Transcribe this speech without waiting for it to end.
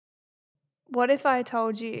What if I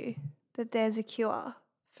told you that there's a cure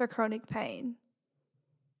for chronic pain?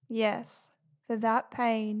 Yes, for that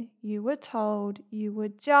pain you were told you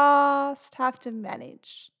would just have to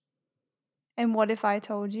manage. And what if I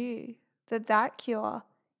told you that that cure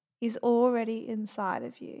is already inside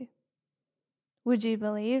of you? Would you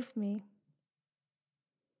believe me?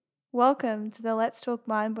 Welcome to the Let's Talk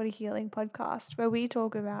Mind Body Healing podcast, where we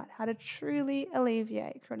talk about how to truly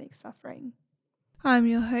alleviate chronic suffering. I'm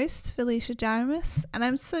your host, Felicia Jaramus, and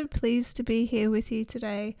I'm so pleased to be here with you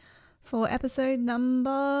today for episode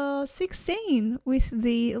number 16 with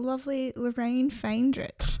the lovely Lorraine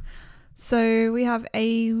Faehndrich. So we have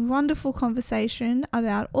a wonderful conversation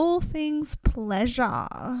about all things pleasure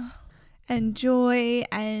and joy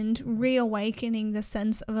and reawakening the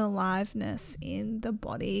sense of aliveness in the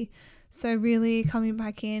body. So really coming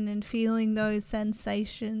back in and feeling those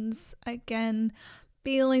sensations again,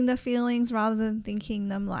 feeling the feelings rather than thinking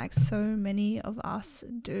them like so many of us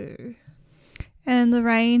do. And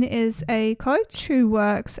Lorraine is a coach who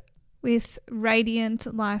works with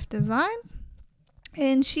Radiant Life Design,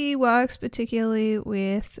 and she works particularly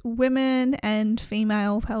with women and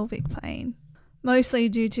female pelvic pain, mostly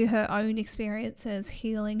due to her own experiences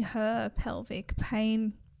healing her pelvic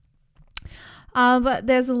pain. But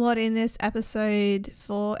there's a lot in this episode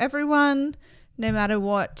for everyone, no matter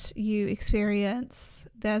what you experience.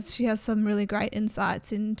 She has some really great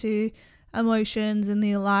insights into emotions and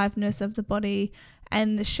the aliveness of the body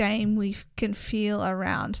and the shame we can feel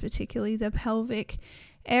around particularly the pelvic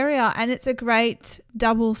area. And it's a great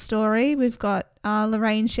double story. We've got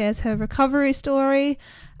Lorraine shares her recovery story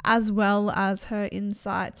as well as her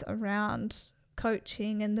insights around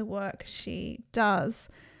coaching and the work she does.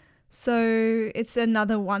 So it's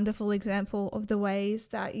another wonderful example of the ways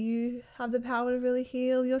that you have the power to really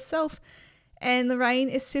heal yourself. And Lorraine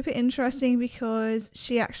is super interesting because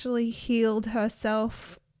she actually healed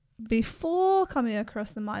herself before coming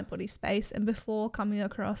across the mind-body space and before coming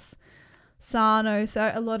across Sano. So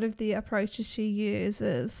a lot of the approaches she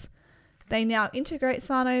uses, they now integrate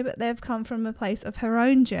Sano, but they've come from a place of her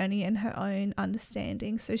own journey and her own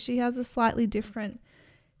understanding. So she has a slightly different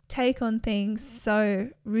take on things, so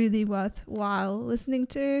really worthwhile listening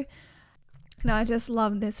to. And I just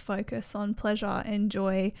love this focus on pleasure and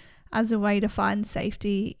joy as a way to find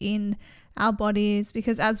safety in our bodies,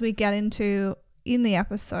 because as we get into in the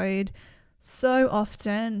episode, so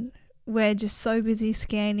often we're just so busy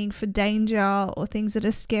scanning for danger or things that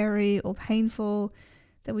are scary or painful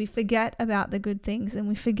that we forget about the good things and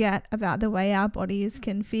we forget about the way our bodies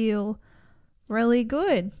can feel really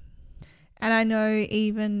good. And I know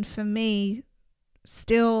even for me,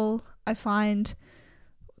 still I find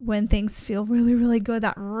when things feel really, really good,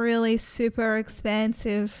 that really super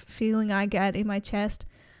expansive feeling I get in my chest,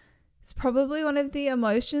 it's probably one of the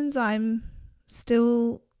emotions I'm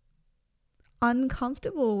still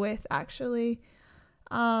uncomfortable with, actually.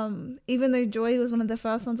 Even though joy was one of the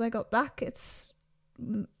first ones I got back, it's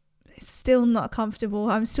still not comfortable.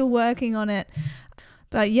 I'm still working on it.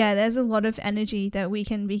 But yeah, there's a lot of energy that we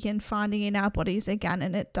can begin finding in our bodies again,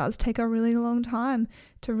 and it does take a really long time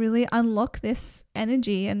to really unlock this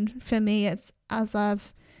energy. And for me, it's as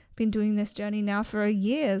I've been doing this journey now for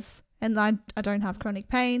years, and I don't have chronic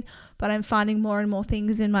pain, but I'm finding more and more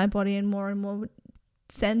things in my body and more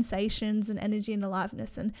sensations and energy and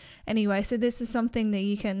aliveness. And anyway, so this is something that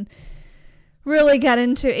you can really get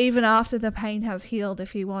into even after the pain has healed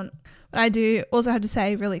if you want. But I do also have to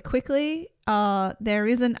say really quickly, there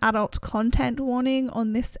is an adult content warning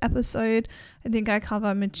on this episode. I think I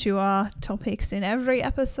cover mature topics in every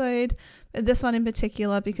episode, but this one in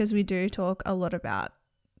particular because we do talk a lot about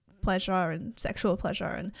pleasure and sexual pleasure,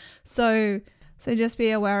 and so just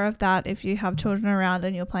be aware of that if you have children around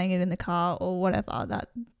and you're playing it in the car or whatever.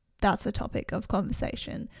 That's a topic of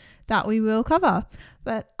conversation that we will cover.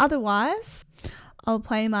 But otherwise, I'll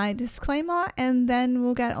play my disclaimer and then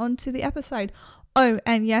we'll get on to the episode. Oh,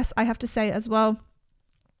 and yes, I have to say as well,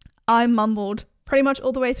 I mumbled pretty much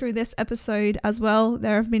all the way through this episode as well.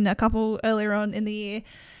 There have been a couple earlier on in the year,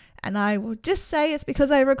 and I will just say it's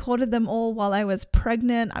because I recorded them all while I was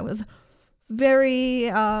pregnant. I was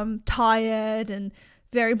very tired and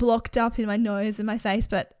very blocked up in my nose and my face.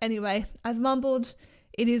 But anyway, I've mumbled.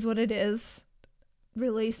 It is what it is.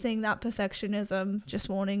 Releasing that perfectionism, just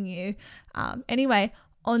warning you. Anyway,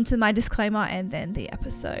 on to my disclaimer and then the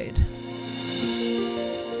episode.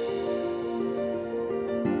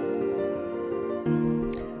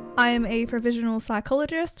 I am a provisional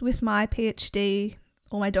psychologist with my PhD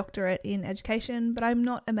or my doctorate in education, but I'm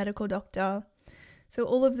not a medical doctor. So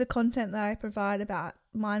all of the content that I provide about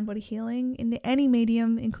mind body healing in any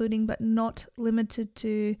medium, including but not limited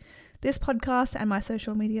to this podcast and my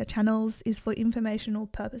social media channels, is for informational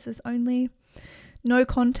purposes only. No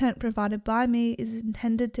content provided by me is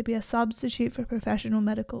intended to be a substitute for professional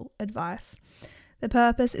medical advice. The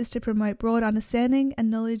purpose is to promote broad understanding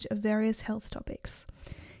and knowledge of various health topics.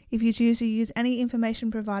 If you choose to use any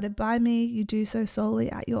information provided by me, you do so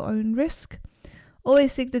solely at your own risk.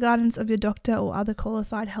 Always seek the guidance of your doctor or other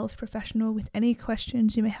qualified health professional with any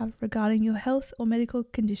questions you may have regarding your health or medical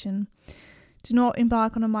condition. Do not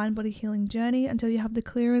embark on a mind-body healing journey until you have the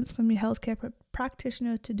clearance from your healthcare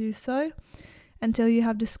practitioner to do so, until you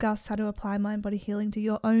have discussed how to apply mind-body healing to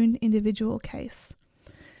your own individual case.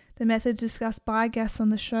 The methods discussed by guests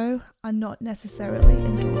on the show are not necessarily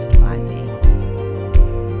endorsed by me.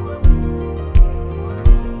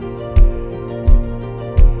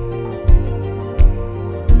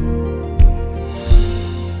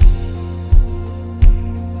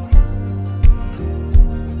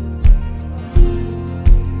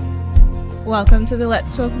 Welcome to the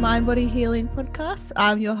Let's Talk Mind Body Healing podcast.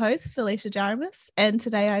 I'm your host, Felicia Jaramus, and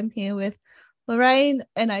today I'm here with Lorraine,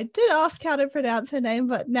 and I did ask how to pronounce her name,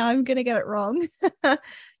 but now I'm going to get it wrong.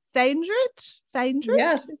 Faehndrich?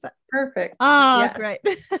 Yes, perfect. Yes. Great.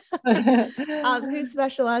 Who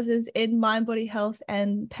specializes in mind body health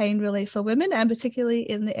and pain relief for women, and particularly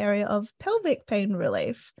in the area of pelvic pain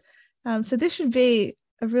relief. So this should be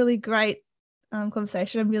a really great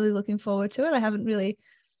conversation. I'm really looking forward to it.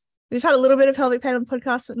 We've had a little bit of pelvic pain on the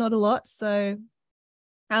podcast, but not a lot. So,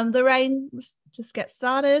 Lorraine, just get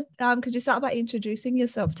started. Could you start by introducing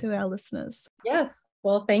yourself to our listeners? Yes.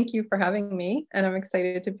 Well, thank you for having me, and I'm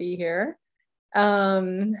excited to be here.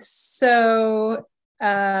 I'm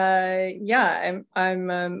a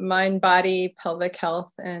mind, body, pelvic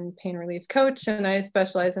health, and pain relief coach, and I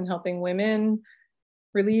specialize in helping women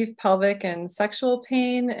relieve pelvic and sexual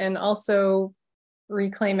pain, and also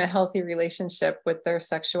reclaim a healthy relationship with their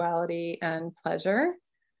sexuality and pleasure.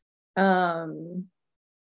 So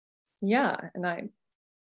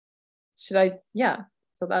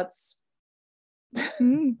that's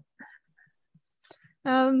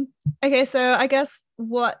okay, so I guess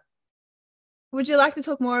what would you like to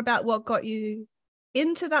talk more about what got you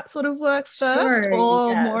into that sort of work first,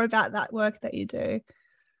 more about that work that you do?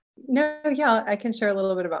 No, yeah, I can share a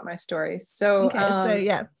little bit about my story. So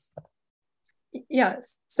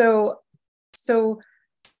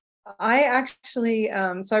I actually,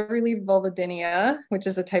 I relieve vulvodynia, which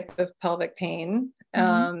is a type of pelvic pain,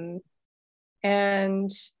 and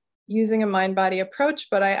using a mind-body approach,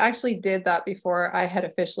 but I actually did that before I had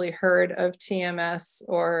officially heard of TMS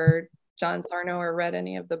or John Sarno or read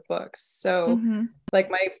any of the books. So like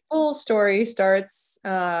my full story starts,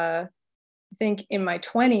 I think in my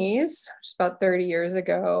 20s, which is about 30 years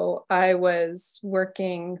ago. I was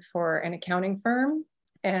working for an accounting firm,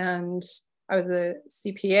 and I was a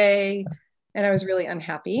CPA, and I was really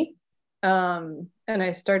unhappy. And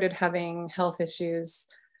I started having health issues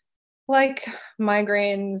like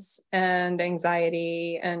migraines and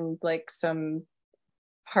anxiety and like some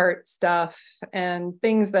heart stuff and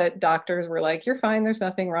things that doctors were like, you're fine, there's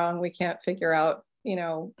nothing wrong. We can't figure out,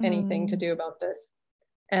 anything to do about this.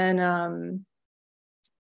 And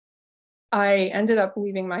I ended up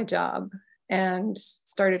leaving my job and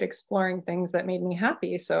started exploring things that made me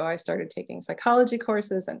happy. So I started taking psychology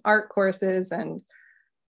courses and art courses, and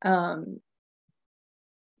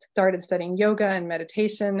started studying yoga and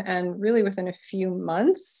meditation. And really within a few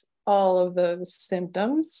months, all of those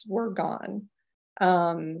symptoms were gone.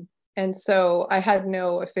 And so I had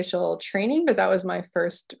no official training, but that was my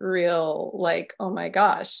first real, oh my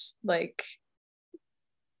gosh,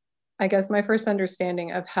 I guess my first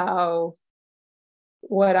understanding of how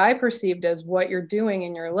what I perceived as what you're doing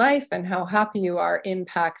in your life and how happy you are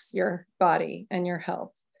impacts your body and your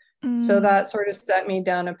health. So that sort of set me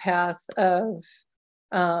down a path of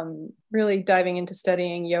really diving into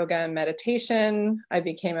studying yoga and meditation. I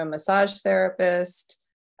became a massage therapist.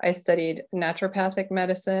 I studied naturopathic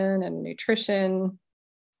medicine and nutrition.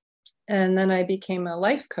 And then I became a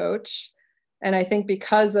life coach. And I think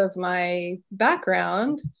because of my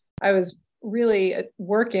background, I was really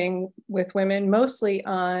working with women mostly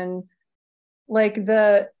on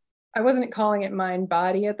I wasn't calling it mind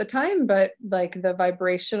body at the time, but like the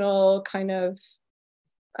vibrational kind of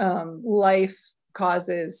life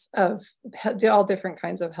causes of all different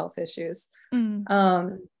kinds of health issues. And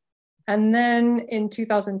then in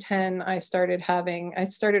 2010, I started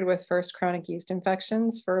with first chronic yeast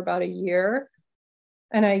infections for about a year.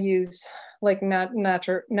 And I used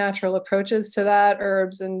natural approaches to that,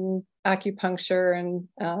 herbs and acupuncture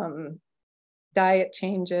and diet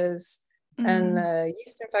changes. And the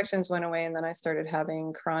yeast infections went away, and then I started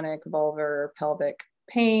having chronic vulvar pelvic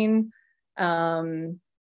pain.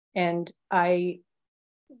 And I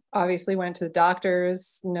obviously went to the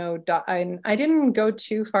doctors. I didn't go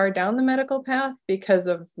too far down the medical path because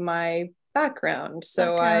of my background.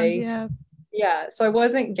 So so I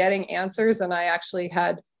wasn't getting answers, and I actually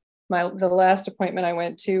had the last appointment I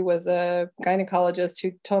went to was a gynecologist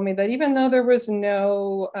who told me that even though there was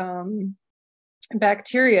no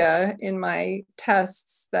bacteria in my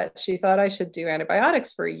tests, that she thought I should do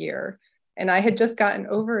antibiotics for a year. And I had just gotten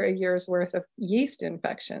over a year's worth of yeast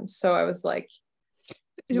infections. So I was like,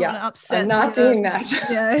 yes, I'm not doing that.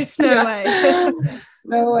 Yeah, no way.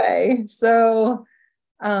 No way. So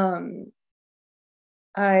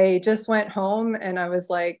I just went home, and I was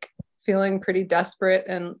like feeling pretty desperate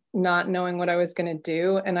and not knowing what I was going to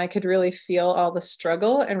do. And I could really feel all the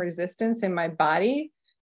struggle and resistance in my body,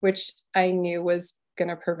 which I knew was going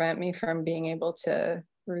to prevent me from being able to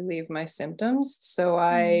relieve my symptoms. So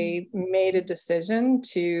I made a decision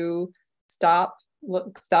to stop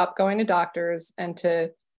going to doctors and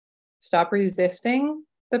to stop resisting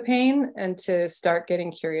the pain and to start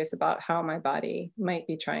getting curious about how my body might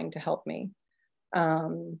be trying to help me.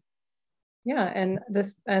 And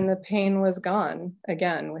the pain was gone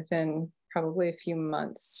again within probably a few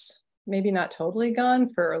months, maybe not totally gone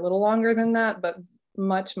for a little longer than that, but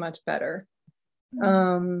much, much better.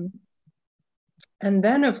 And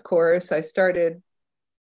then, of course, I started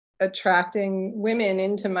attracting women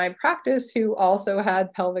into my practice who also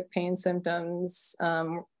had pelvic pain symptoms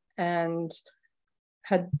and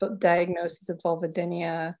had diagnoses of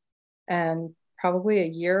vulvodynia. And probably a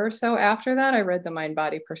year or so after that, I read the Mind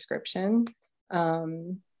Body Prescription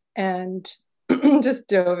and just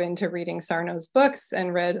dove into reading Sarno's books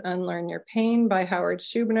and read Unlearn Your Pain by Howard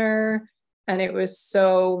Schubiner. And it was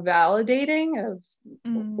so validating of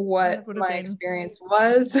what my experience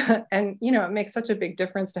was. And, it makes such a big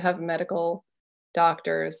difference to have medical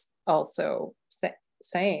doctors also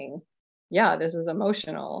saying, yeah, this is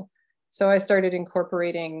emotional. So I started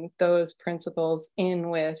incorporating those principles in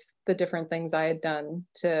with the different things I had done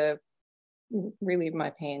to relieve my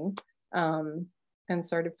pain, and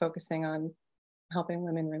started focusing on helping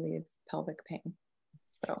women relieve pelvic pain.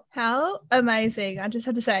 So how amazing. I just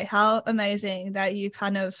had to say, how amazing that you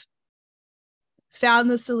kind of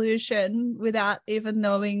found the solution without even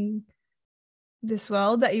knowing this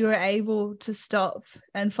world, that you were able to stop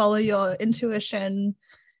and follow your intuition.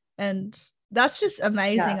 And that's just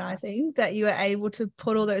amazing. I think that you were able to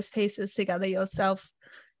put all those pieces together yourself,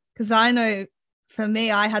 because I know for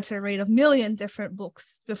me, I had to read a million different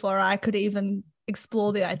books before I could even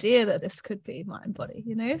explore the idea that this could be mind body,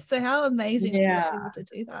 so how amazing you were able to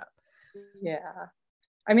do that.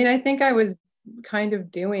 I mean, I think I was kind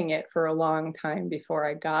of doing it for a long time before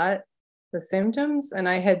I got the symptoms, and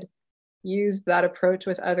I had used that approach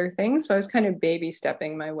with other things, so I was kind of baby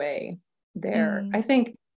stepping my way there. I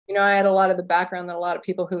think I had a lot of the background that a lot of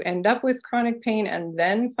people who end up with chronic pain and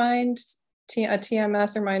then find a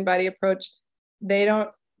TMS or mind body approach, they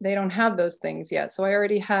don't have those things yet. So I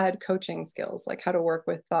already had coaching skills, like how to work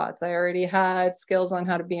with thoughts. I already had skills on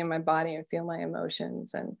how to be in my body and feel my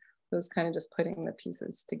emotions, and it was kind of just putting the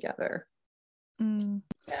pieces together.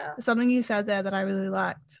 Something you said there that I really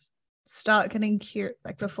liked: start getting curious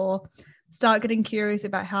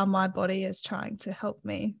about how my body is trying to help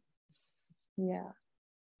me.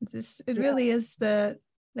 It really is the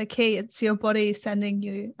key. It's your body sending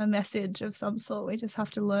you a message of some sort. We just have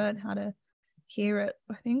to learn how to hear it,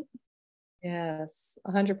 I think. Yes,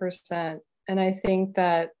 100%. And I think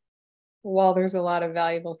that while there's a lot of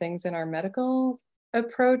valuable things in our medical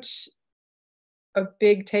approach, a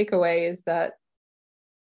big takeaway is that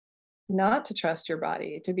not to trust your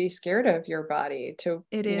body, to be scared of your body, to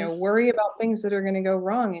worry about things that are going to go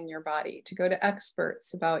wrong in your body, to go to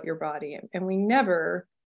experts about your body. And we never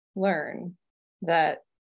learn that,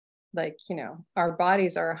 our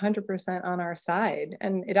bodies are 100% on our side.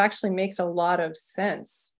 And it actually makes a lot of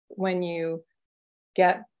sense when you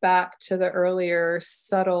get back to the earlier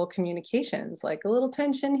subtle communications, like a little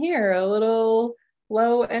tension here, a little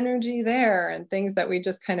low energy there, and things that we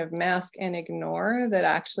just kind of mask and ignore that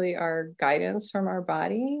actually are guidance from our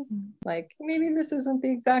body. Like, maybe this isn't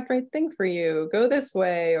the exact right thing for you, go this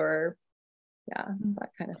way, or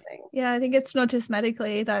that kind of thing. I think it's not just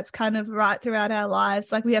medically, that's kind of right throughout our lives.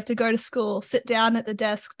 Like, we have to go to school, sit down at the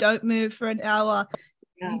desk, don't move for an hour,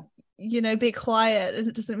 be quiet, and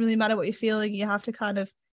it doesn't really matter what you're feeling. You have to kind of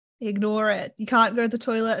ignore it. You can't go to the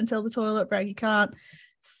toilet until the toilet break. You can't.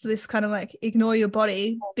 It's this kind of like, ignore your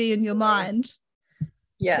body, be in your mind,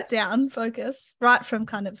 sit down, focus, right from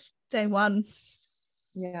kind of day one.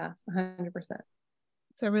 Yeah, 100%.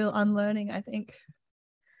 It's a real unlearning, I think.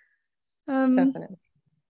 Definitely.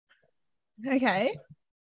 Okay.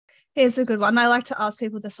 Here's a good one. I like to ask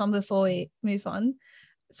people this one before we move on.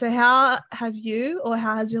 So how have you, or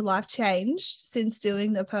how has your life changed since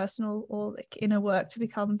doing the personal or like inner work to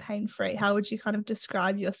become pain-free? How would you kind of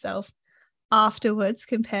describe yourself afterwards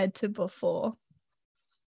compared to before?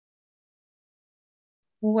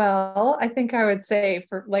 Well, I think I would say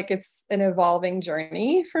for like it's an evolving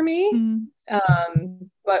journey for me.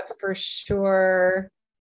 But for sure,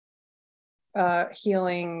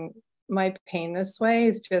 healing my pain this way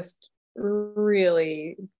has just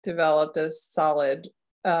really developed a solid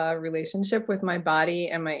relationship with my body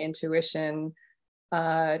and my intuition,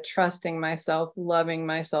 trusting myself, loving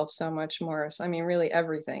myself so much more. So, I mean, really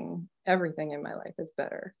everything in my life is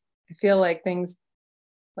better. I feel like things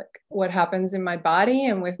like what happens in my body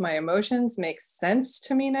and with my emotions makes sense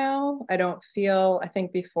to me now. I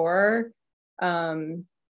think before,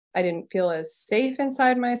 I didn't feel as safe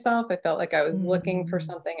inside myself. I felt like I was looking for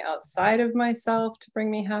something outside of myself to bring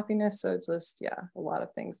me happiness. So it's just, yeah, a lot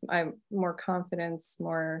of things. I'm more confidence,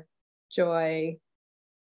 more joy.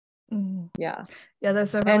 Yeah. Yeah,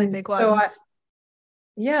 those are really And big so ones.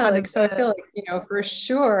 yeah, Kind like, of so I feel like, for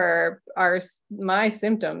sure, my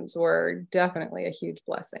symptoms were definitely a huge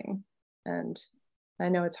blessing. And I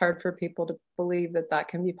know it's hard for people to believe that that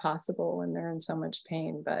can be possible when they're in so much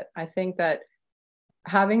pain, but I think that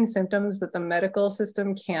having symptoms that the medical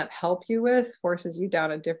system can't help you with forces you down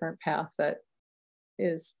a different path that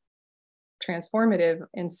is transformative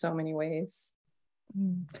in so many ways.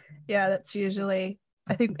 Yeah, that's usually,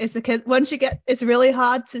 I think it's a kid, once you get, it's really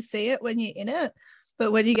hard to see it when you're in it,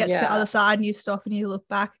 but when you get to the Yeah. other side and you stop and you look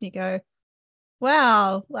back and you go,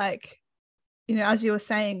 wow, like, as you were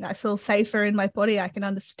saying, I feel safer in my body. I can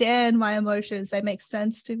understand my emotions. They make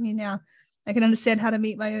sense to me now. I can understand how to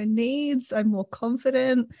meet my own needs. I'm more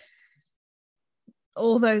confident,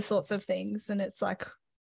 all those sorts of things. And it's like,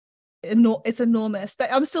 it's enormous,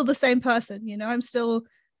 but I'm still the same person, I'm still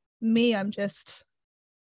me. I'm just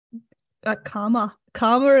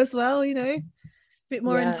calmer as well, a bit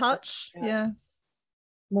more in Yes. touch. Yeah. Yeah.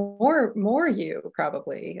 More you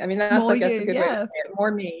probably. I mean, that's, More I guess, a you. good way to Yeah. say it.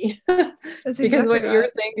 More me. That's Because exactly what you were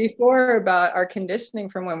right. saying before about our conditioning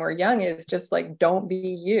from when we're young is just like, don't be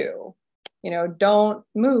you. Don't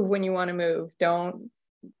move when you want to move. Don't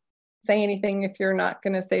say anything if you're not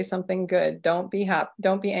going to say something good. Don't be happy.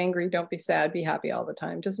 Don't be angry. Don't be sad. Be happy all the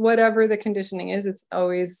time. Just whatever the conditioning is, it's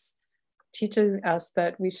always teaching us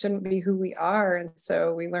that we shouldn't be who we are. And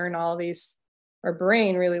so we learn all these, our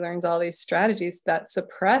brain really learns all these strategies that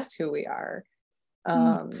suppress who we are.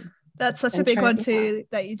 That's such a And big one yeah. too,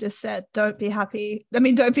 that you just said. Don't be happy. I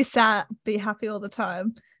mean, don't be sad. Be happy all the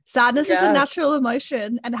time. Sadness is a Yes. natural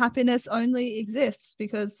emotion, and happiness only exists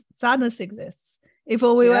because sadness exists. If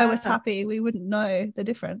all we were was Yeah. happy, we wouldn't know the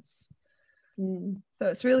difference. So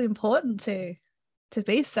it's really important to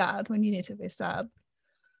be sad when you need to be sad.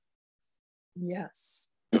 Yes.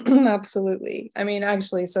 Absolutely. I mean,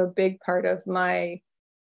 actually, so a big part of my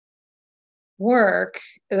work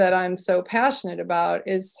that I'm so passionate about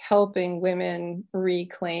is helping women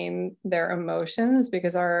reclaim their emotions,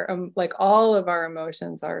 because our like all of our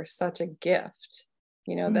emotions are such a gift.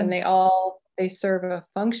 Then they serve a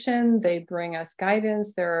function, they bring us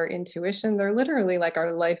guidance, they're our intuition, they're literally like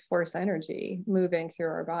our life force energy moving through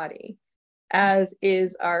our body, as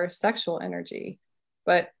is our sexual energy.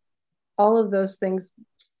 But all of those things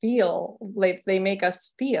feel like they make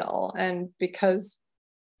us feel, and because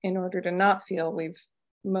in order to not feel, we've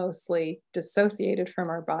mostly dissociated from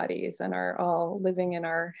our bodies and are all living in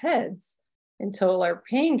our heads until our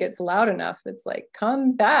pain gets loud enough. It's like,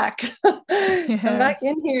 come back, come back Yes.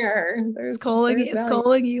 in here. There's It's value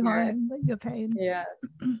calling you here. home, your pain. Yeah.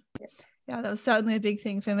 Yeah, that was certainly a big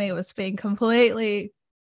thing for me, was being completely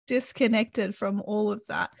disconnected from all of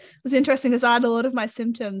that. It was interesting because I had a lot of my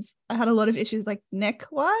symptoms. I had a lot of issues like neck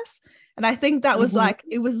wise. And I think that was like,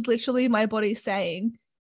 it was literally my body saying,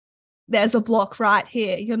 there's a block right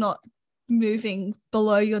here. You're not moving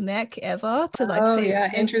below your neck ever to like Oh, see.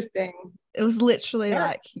 yeah. Interesting. It was literally Yes.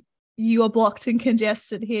 like, you are blocked and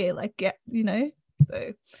congested here. Like,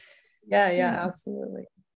 so. Yeah, absolutely.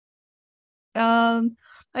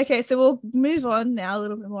 Okay, so we'll move on now a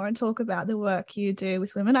little bit more and talk about the work you do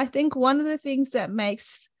with women. I think one of the things that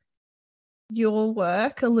makes your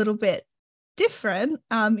work a little bit different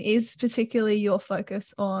is particularly your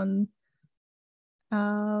focus on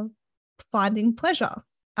finding pleasure.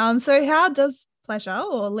 So how does pleasure,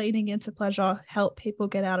 or leaning into pleasure, help people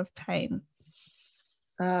get out of pain?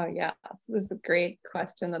 Oh, yeah. So this is a great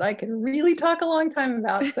question that I could really talk a long time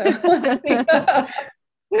about. So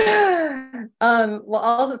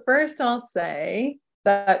First I'll say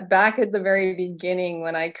that back at the very beginning,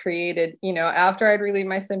 when I created, after I'd relieved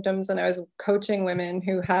my symptoms and I was coaching women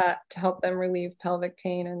who had to help them relieve pelvic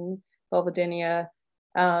pain and vulvodynia,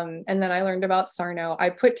 and then I learned about Sarno, I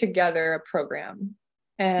put together a program,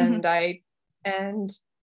 and and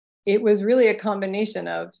it was really a combination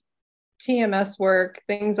of TMS work,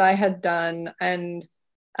 things I had done, and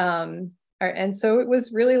so it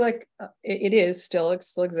was really like, it still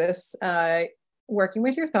exists, working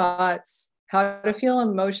with your thoughts, how to feel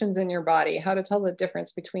emotions in your body, how to tell the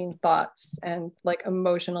difference between thoughts and like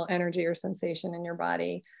emotional energy or sensation in your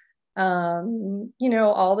body.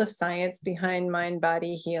 All the science behind mind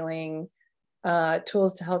body healing,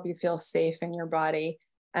 tools to help you feel safe in your body.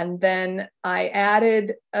 And then I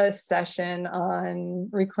added a session on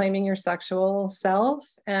reclaiming your sexual self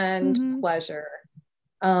and pleasure,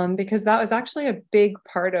 because that was actually a big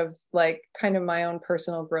part of like kind of my own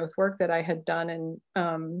personal growth work that I had done,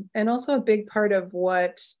 and also a big part of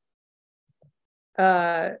what,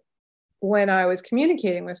 when I was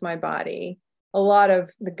communicating with my body, a lot of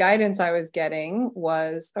the guidance I was getting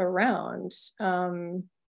was around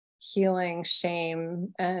healing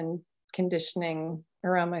shame and conditioning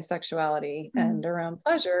around my sexuality and around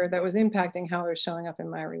pleasure that was impacting how I was showing up in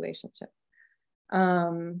my relationship.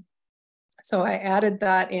 So I added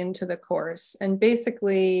that into the course, and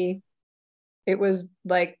basically it was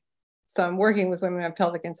like, so I'm working with women who have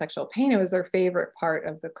pelvic and sexual pain. It was their favorite part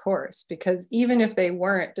of the course, because even if they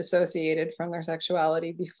weren't dissociated from their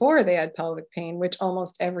sexuality before they had pelvic pain, which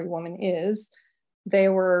almost every woman is, they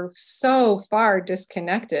were so far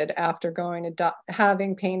disconnected after going to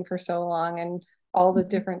having pain for so long, and all the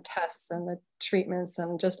different tests and the treatments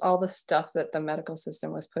and just all the stuff that the medical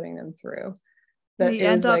system was putting them through. That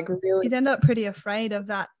you'd end up pretty afraid of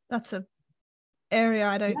that. That's a area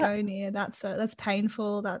I don't go near. That's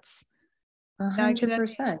painful. That's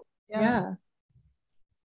 100%. Yeah.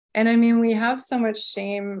 And I mean, we have so much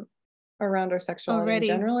shame around our sexuality already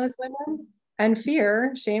in general as women, and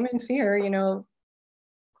shame and fear,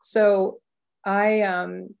 So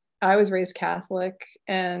I was raised Catholic,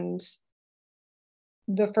 and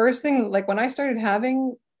the first thing, like when I started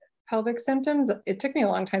having pelvic symptoms, it took me a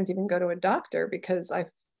long time to even go to a doctor, because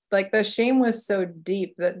the shame was so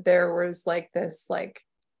deep that there was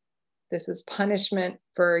this is punishment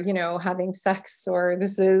for, having sex, or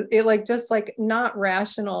this is it, just not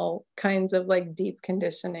rational kinds of deep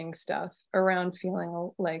conditioning stuff around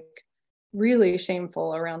feeling really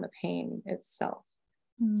shameful around the pain itself.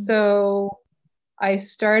 So I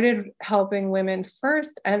started helping women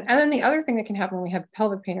first. And then the other thing that can happen when we have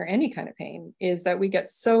pelvic pain or any kind of pain is that we get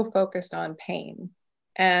so focused on pain,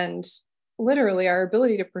 and literally our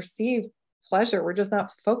ability to perceive pleasure, we're just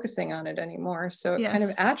not focusing on it anymore. So it kind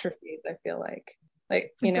of atrophies, I feel like,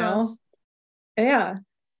 Yeah.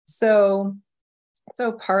 So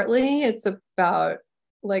partly it's about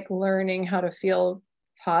learning how to feel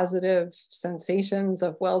positive sensations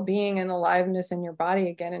of well-being and aliveness in your body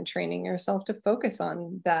again, and training yourself to focus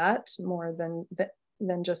on that more than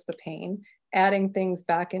just the pain, adding things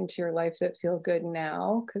back into your life that feel good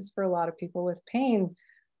now. Because for a lot of people with pain,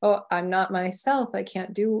 I'm not myself, I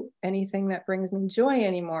can't do anything that brings me joy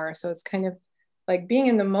anymore. So it's kind of being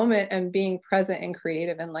in the moment and being present and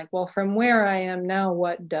creative, and from where I am now,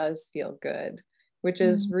 what does feel good, which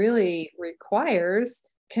is really requires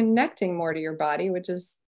connecting more to your body, which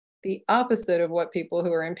is the opposite of what people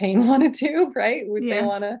who are in pain want to do, right? They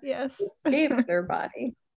want to escape their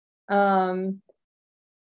body.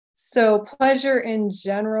 So pleasure in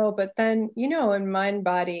general, but then, in mind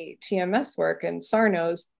body TMS work and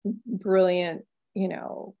Sarno's brilliant,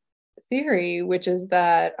 theory, which is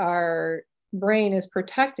that our brain is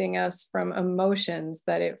protecting us from emotions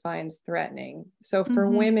that it finds threatening. So for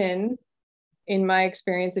women, in my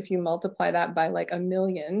experience, if you multiply that by 1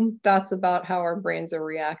 million, that's about how our brains are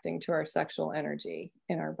reacting to our sexual energy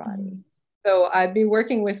in our body. So I'd be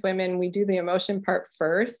working with women, we do the emotion part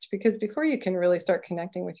first, because before you can really start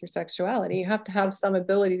connecting with your sexuality, you have to have some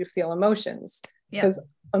ability to feel emotions, because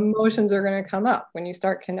emotions are going to come up when you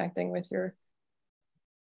start connecting with your,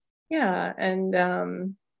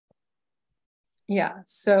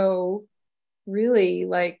 so really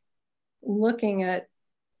looking at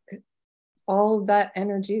all of that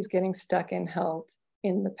energy is getting stuck and held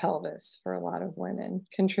in the pelvis for a lot of women,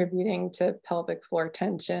 contributing to pelvic floor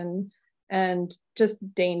tension and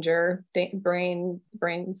just danger.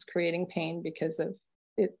 Brain's creating pain because of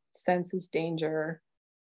it senses danger.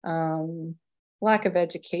 Lack of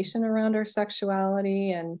education around our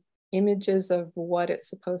sexuality and images of what it's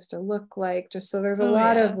supposed to look like. Just so there's a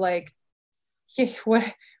lot of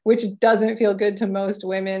which doesn't feel good to most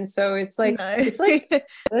women. So it's like No. it's like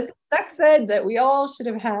the sex ed that we all should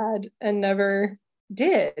have had and never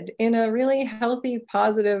did, in a really healthy,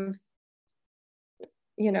 positive,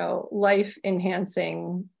 life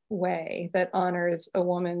enhancing way that honors a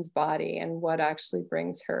woman's body and what actually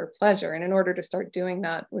brings her pleasure. And in order to start doing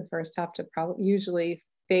that, we first have to probably usually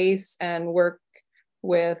face and work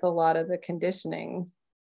with a lot of the conditioning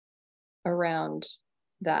around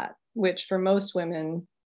that, which for most women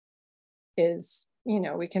is,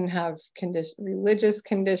 we can have religious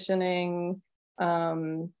conditioning.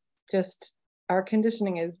 Just our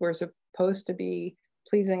conditioning is we're supposed to be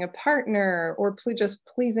pleasing a partner, or just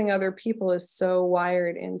pleasing other people is so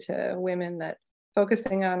wired into women that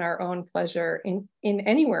focusing on our own pleasure in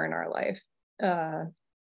anywhere in our life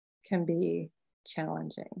can be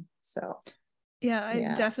challenging. So yeah,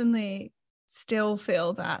 I definitely still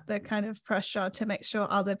feel that the kind of pressure to make sure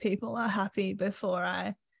other people are happy before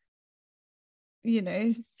I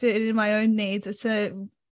fit in my own needs. It's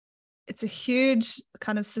a huge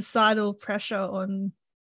kind of societal pressure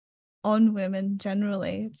on women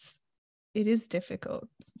generally. It is difficult,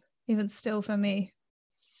 even still for me.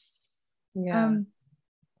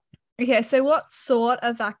 Okay, so what sort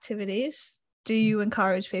of activities do you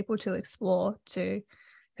encourage people to explore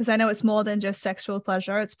because I know it's more than just sexual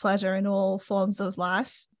pleasure, it's pleasure in all forms of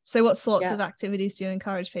life. So what sorts of activities do you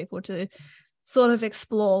encourage people to sort of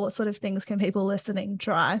explore? What sort of things can people listening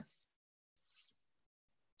try?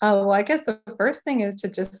 Well, I guess the first thing is to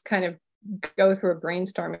just kind of go through a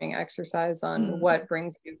brainstorming exercise on what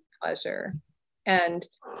brings you pleasure. And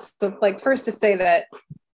so, like, first to say that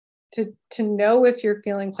to know if you're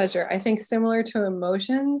feeling pleasure, I think similar to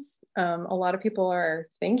emotions, a lot of people are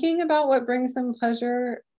thinking about what brings them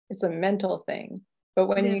pleasure. It's a mental thing. But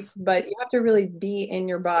but you have to really be in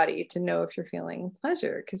your body to know if you're feeling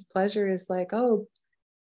pleasure, because pleasure is like,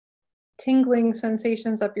 tingling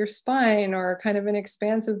sensations up your spine, or kind of an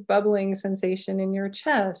expansive bubbling sensation in your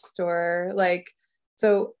chest, or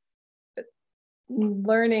so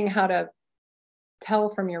learning how to tell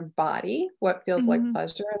from your body what feels like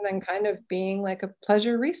pleasure, and then kind of being like a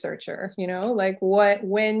pleasure researcher, like what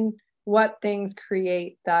things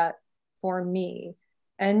create that for me.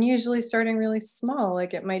 And usually starting really small,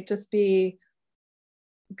 like it might just be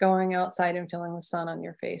going outside and feeling the sun on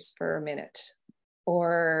your face for a minute,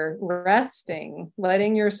 or resting,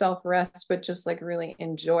 letting yourself rest, but just like really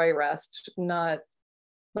enjoy rest, not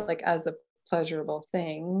like as a pleasurable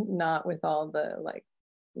thing, not with all the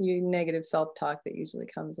negative self-talk that usually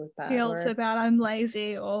comes with that. Guilt about I'm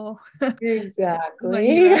lazy, or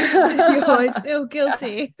exactly. You always feel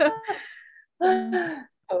guilty.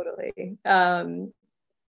 Totally.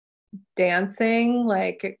 Dancing,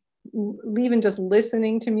 like even just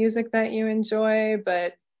listening to music that you enjoy,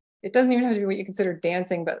 but it doesn't even have to be what you consider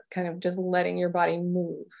dancing, but kind of just letting your body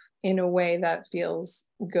move in a way that feels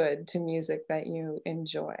good to music that you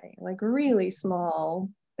enjoy. Like really small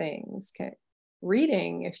things.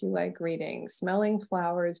 Reading, if you like reading, smelling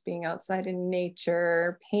flowers, being outside in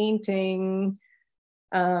nature, painting.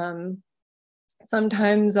 Sometimes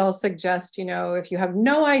I'll suggest, if you have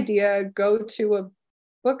no idea, go to a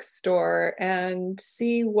bookstore and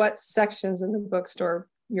see what sections in the bookstore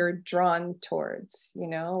you're drawn towards,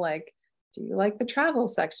 like, do you like the travel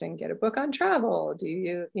section? Get a book on travel. Do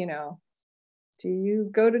you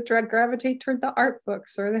go to gravitate toward the art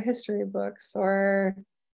books or the history books, or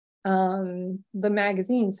the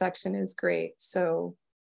magazine section is great. So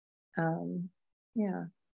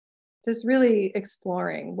just really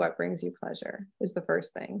exploring what brings you pleasure is the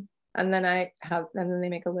first thing. And then they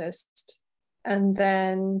make a list, and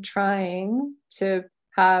then trying to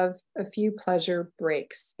have a few pleasure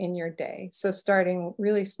breaks in your day. So starting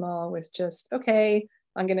really small with just, okay,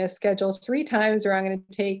 I'm going to schedule 3 times, or I'm going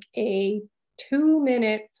to take a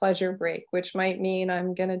 2-minute pleasure break, which might mean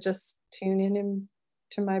I'm going to just tune in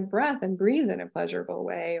to my breath and breathe in a pleasurable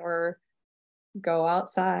way, or go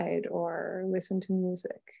outside, or listen to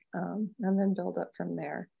music, and then build up from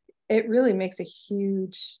there. It really makes a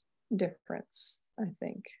huge difference, I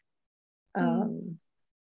think.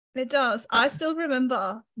 It does. I still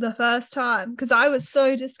remember the first time, because I was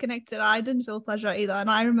so disconnected. I didn't feel pleasure either. And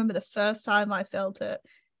I remember the first time I felt it.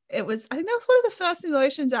 I think that was one of the first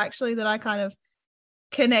emotions actually that I kind of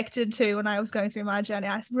connected to when I was going through my journey.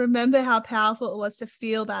 I remember how powerful it was to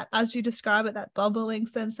feel that, as you describe it, that bubbling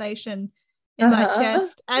sensation in my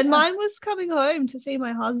chest. And mine was coming home to see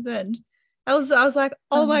my husband. I was like,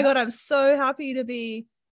 oh my God, I'm so happy to be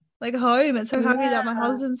like home, and so happy that my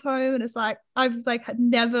husband's home. And it's like, I've like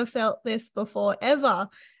never felt this before ever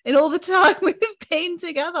in all the time we've been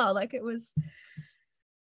together. Like it was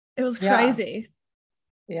crazy.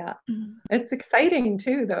 Yeah. It's exciting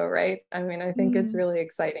too, though, right? I mean, I think it's really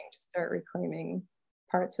exciting to start reclaiming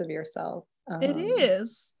parts of yourself. It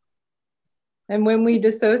is. And when we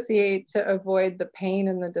dissociate to avoid the pain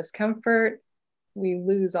and the discomfort, we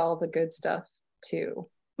lose all the good stuff too.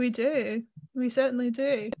 We do. We certainly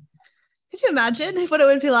do. Could you imagine what it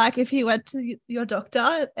would be like if you went to your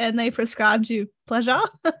doctor and they prescribed you pleasure?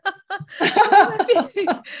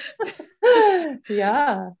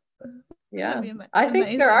 Yeah. Yeah. I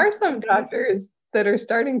think there are some doctors that are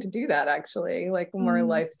starting to do that, actually, like more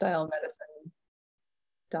lifestyle medicine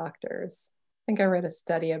doctors. I think I read a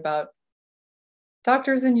study about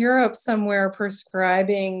doctors in Europe somewhere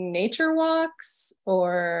prescribing nature walks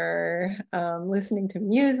or listening to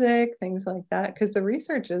music, things like that, because the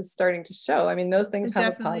research is starting to show. I mean, those things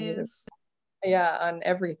have a positive, on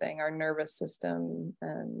everything, our nervous system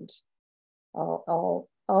and all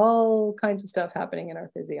kinds of stuff happening in our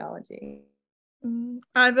physiology.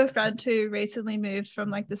 I have a friend who recently moved from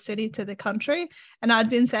like the city to the country, and I'd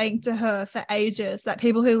been saying to her for ages that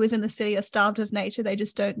people who live in the city are starved of nature, they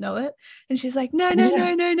just don't know it. And she's like, no,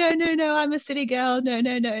 I'm a city girl,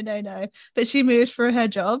 no. But she moved for her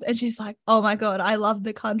job and she's like, oh my god, I love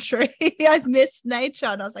the country. I've missed nature.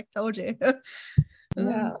 And I was like, told you.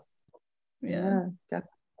 Yeah, definitely.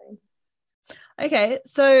 Okay,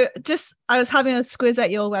 so just I was having a squiz at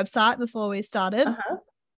your website before we started.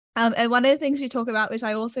 And one of the things you talk about, which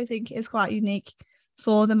I also think is quite unique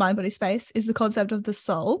for the mind body space, is the concept of the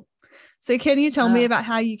soul. So can you tell me about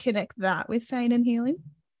how you connect that with pain and healing?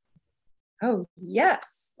 Oh,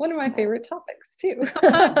 yes. One of my favorite topics too. So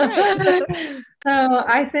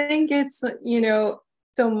I think it's,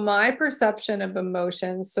 so my perception of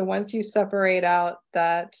emotions. So once you separate out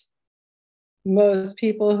that most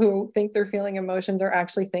people who think they're feeling emotions are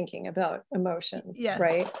actually thinking about emotions,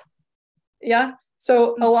 right? Yeah.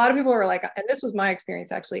 So a lot of people are like, and this was my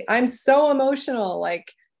experience actually, I'm so emotional,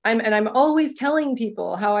 like I'm always telling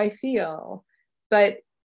people how I feel. But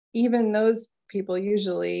even those people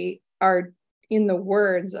usually are in the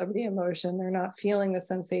words of the emotion. They're not feeling the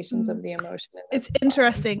sensations of the emotion. It's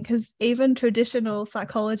interesting because even traditional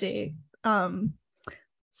psychology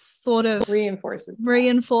sort of reinforces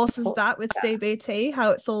that with CBT,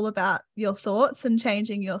 how it's all about your thoughts and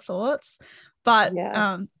changing your thoughts. But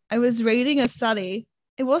I was reading a study,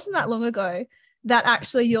 it wasn't that long ago, that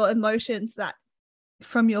actually your emotions that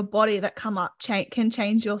from your body that come up can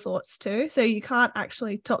change your thoughts too. So you can't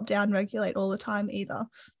actually top down regulate all the time either.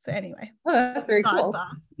 So anyway. Oh, that's very cool.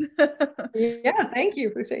 Yeah, thank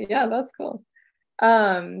you for saying. Yeah, that's cool.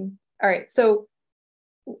 All right.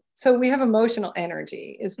 So we have emotional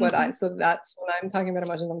energy is what so that's when I'm talking about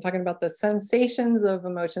emotions, I'm talking about the sensations of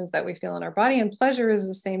emotions that we feel in our body, and pleasure is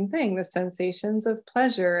the same thing, the sensations of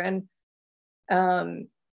pleasure. And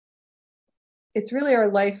it's really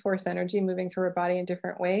our life force energy moving through our body in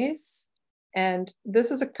different ways. And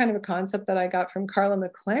this is a kind of a concept that I got from Carla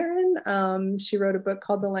McLaren. She wrote a book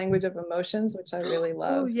called The Language of Emotions, which I really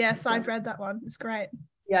love. Oh, yes, I've read that one. It's great.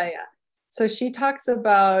 Yeah. So she talks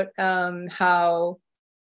about how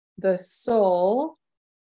the soul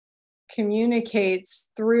communicates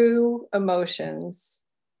through emotions,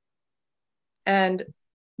 and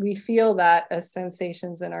we feel that as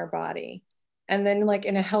sensations in our body. And then, like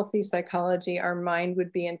in a healthy psychology, our mind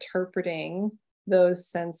would be interpreting those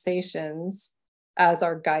sensations as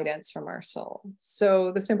our guidance from our soul.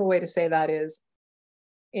 So the simple way to say that is,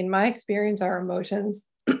 in my experience, our emotions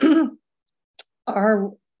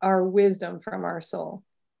are our wisdom from our soul.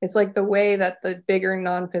 It's like the way that the bigger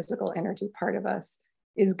non-physical energy part of us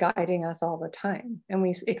is guiding us all the time. And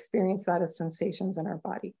we experience that as sensations in our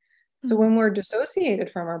body. So when we're dissociated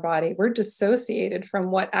from our body, we're dissociated from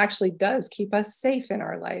what actually does keep us safe in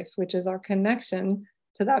our life, which is our connection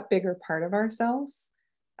to that bigger part of ourselves.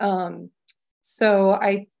 So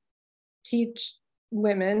I teach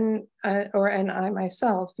women and I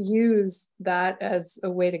myself use that as a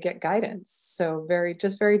way to get guidance. So very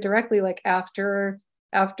directly, like after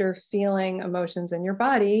feeling emotions in your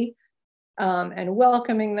body, and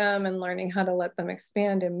welcoming them and learning how to let them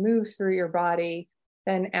expand and move through your body,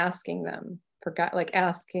 then asking them for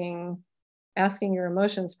asking your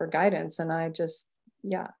emotions for guidance. And I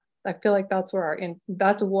feel like that's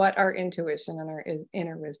what our intuition and our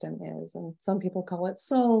inner wisdom is. And some people call it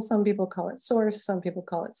soul, some people call it source, some people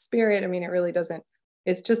call it spirit. I mean, it really doesn't,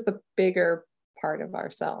 it's just the bigger part of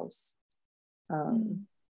ourselves. And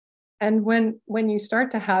when you start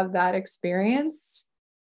to have that experience,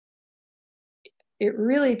 it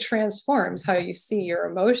really transforms how you see your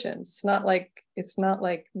emotions. It's not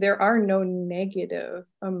like there are no negative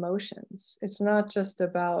emotions. It's not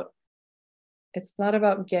about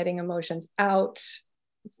getting emotions out.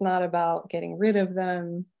 It's not about getting rid of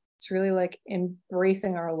them. It's really like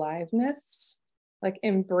embracing our aliveness, like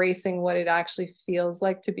embracing what it actually feels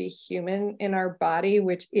like to be human in our body,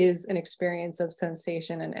 which is an experience of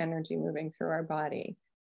sensation and energy moving through our body.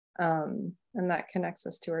 And that connects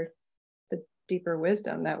us to the deeper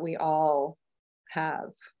wisdom that we all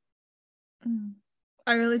have.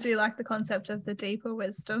 I really do like the concept of the deeper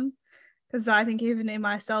wisdom, because I think even in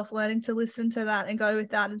myself, learning to listen to that and go with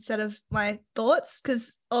that instead of my thoughts,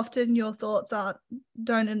 because often your thoughts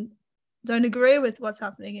don't agree with what's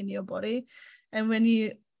happening in your body. And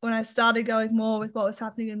when I started going more with what was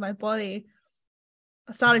happening in my body,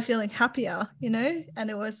 I started feeling happier, and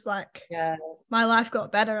it was like, yes, my life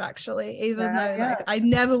got better, actually, even though like I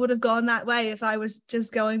never would have gone that way if I was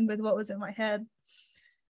just going with what was in my head.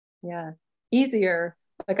 Yeah, easier.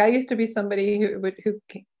 Like I used to be somebody who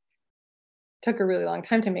took a really long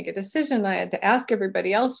time to make a decision. I had to ask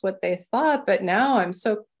everybody else what they thought, but now I'm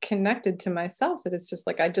so connected to myself that it's just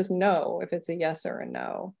like I just know if it's a yes or a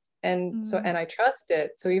no. And so, and I trust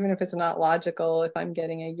it. So even if it's not logical, if I'm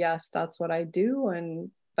getting a yes, that's what I do,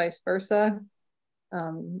 and vice versa,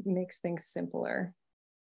 makes things simpler.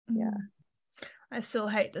 Yeah. I still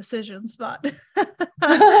hate decisions, but we'll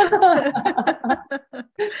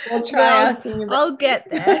try asking you. I'll get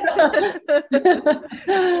there.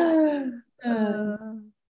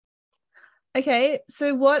 Okay,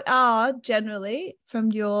 so what are generally,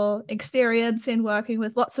 from your experience in working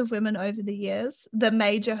with lots of women over the years, the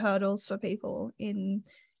major hurdles for people in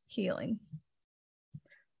healing?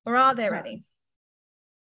 Or are there any?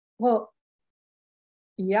 Well,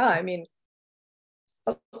 yeah, I mean,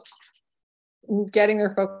 getting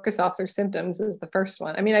their focus off their symptoms is the first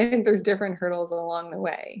one. I mean, I think there's different hurdles along the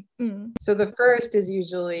way. So the first is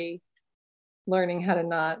usually learning how to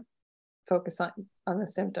not focus on the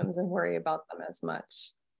symptoms and worry about them as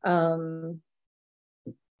much.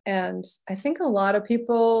 And I think a lot of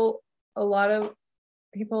people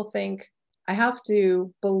think I have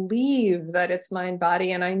to believe that it's mind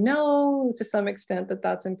body. And I know to some extent that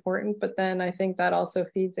that's important, but then I think that also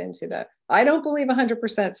feeds into that. I don't believe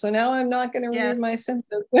 100%. So now I'm not going to read my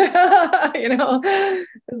symptoms. It's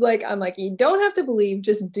like, I'm like, you don't have to believe,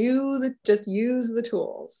 just use the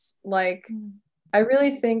tools. Like, I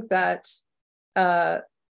really think that,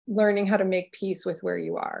 learning how to make peace with where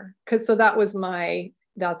you are. So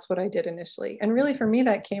that's what I did initially. And really for me,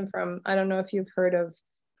 that came from, I don't know if you've heard of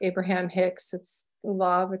Abraham Hicks, it's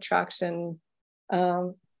law of attraction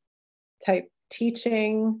type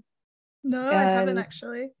teaching. No, I haven't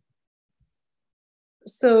actually.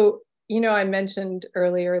 So, I mentioned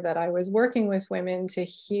earlier that I was working with women to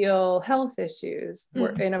heal health issues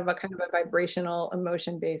in a kind of a vibrational,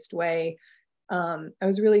 emotion-based way. I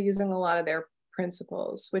was really using a lot of their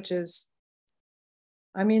principles, which is,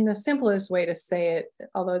 I mean, the simplest way to say it,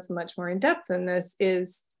 although it's much more in depth than this,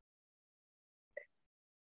 is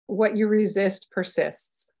what you resist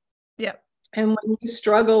persists. Yep. And when you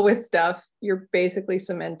struggle with stuff, you're basically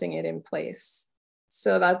cementing it in place.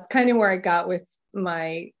 So that's kind of where I got with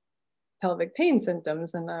my pelvic pain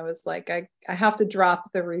symptoms. And I was like, I have to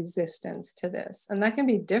drop the resistance to this. And that can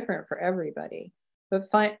be different for everybody. But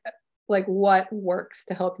find like what works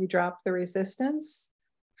to help you drop the resistance.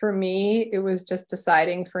 For me, it was just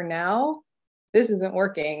deciding for now, this isn't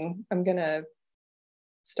working. I'm going to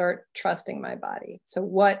start trusting my body. So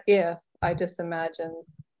what if I just imagine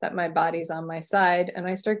that my body's on my side and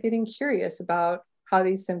I start getting curious about how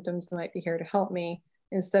these symptoms might be here to help me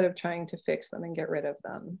instead of trying to fix them and get rid of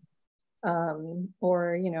them.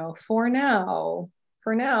 Or, for now,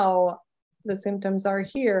 the symptoms are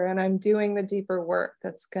here and I'm doing the deeper work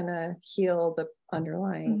that's going to heal the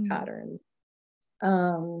underlying patterns.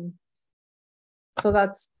 So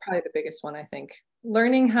that's probably the biggest one, I think.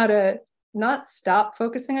 Learning how to not stop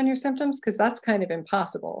focusing on your symptoms, because that's kind of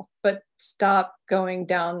impossible, but stop going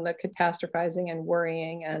down the catastrophizing and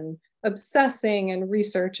worrying and obsessing and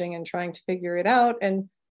researching and trying to figure it out, and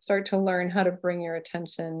start to learn how to bring your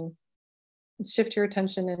attention, shift your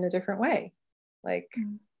attention in a different way. Like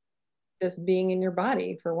just being in your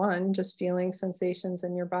body, for one, just feeling sensations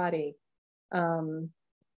in your body.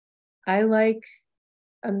 I like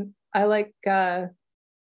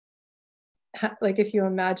if you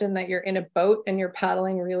imagine that you're in a boat and you're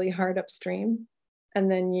paddling really hard upstream,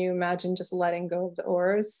 and then you imagine just letting go of the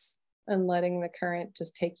oars and letting the current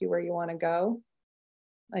just take you where you want to go.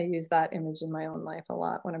 I use that image in my own life a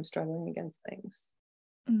lot when I'm struggling against things.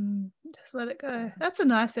 Just let it go. That's a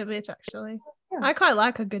nice image, actually. Yeah. I quite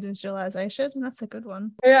like a good visualization, and that's a good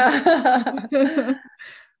one. Yeah.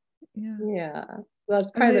 Yeah.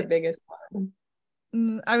 That's probably the biggest one.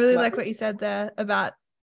 I really like what you said there about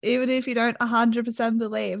even if you don't 100%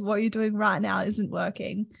 believe what you're doing right now isn't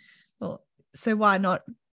working, well, so why not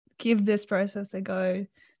give this process a go,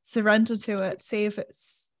 surrender to it, see if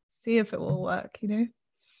it will work, you know?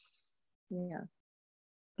 Yeah.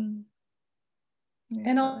 Mm. Yeah,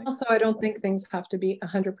 And also, I don't think things have to be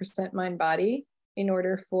 100% mind body in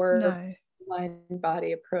order for no. mind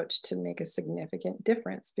body approach to make a significant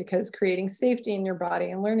difference, because creating safety in your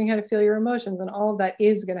body and learning how to feel your emotions and all of that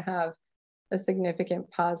is going to have a significant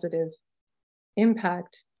positive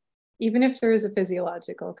impact, even if there is a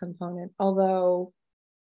physiological component, although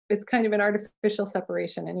it's kind of an artificial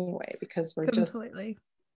separation anyway, because we're Completely.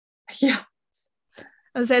 yeah.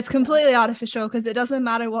 As I say, it's completely artificial, because it doesn't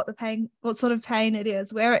matter what sort of pain it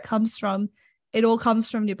is, where it comes from. It all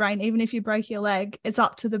comes from your brain. Even if you break your leg, it's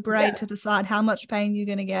up to the brain to decide how much pain you're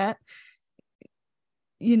going to get.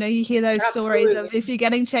 You know, you hear those stories of, if you're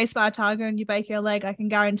getting chased by a tiger and you break your leg, I can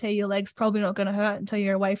guarantee your leg's probably not going to hurt until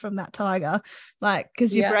you're away from that tiger, like,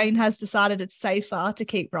 because your brain has decided it's safer to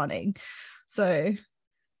keep running. So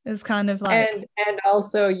it's kind of like, and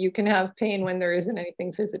also you can have pain when there isn't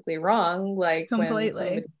anything physically wrong, like completely. when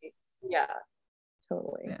somebody, yeah,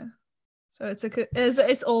 totally. Yeah. So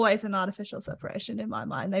it's always an artificial separation in my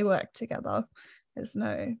mind. They work together. There's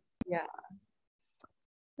no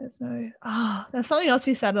there's something else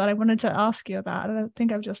you said that I wanted to ask you about, and I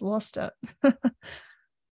think I've just lost it.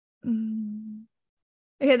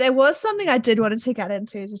 Okay, there was something I did want to get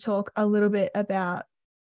into to talk a little bit about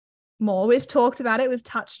more. We've talked about it, we've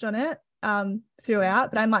touched on it throughout,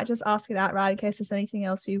 but I might just ask it outright in case there's anything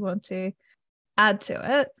else you want to add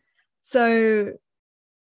to it. So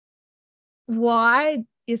why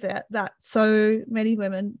is it that so many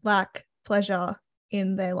women lack pleasure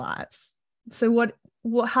in their lives? So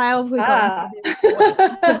how have we gotten to this point?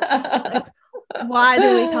 Like,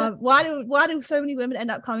 why do so many women end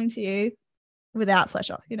up coming to you without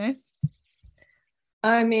pleasure, you know?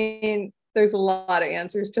 I mean, there's a lot of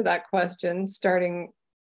answers to that question, starting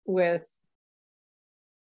with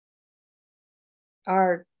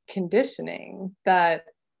our conditioning that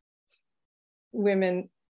women,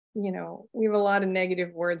 you know, we have a lot of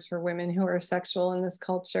negative words for women who are sexual in this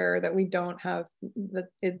culture that we don't have, that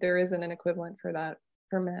there isn't an equivalent for that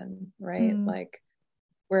for men, right? Like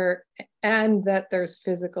and that there's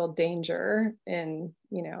physical danger in,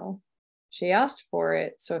 you know, she asked for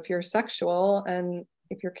it. So if you're sexual and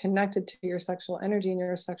if you're connected to your sexual energy and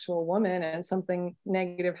you're a sexual woman and something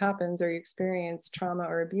negative happens or you experience trauma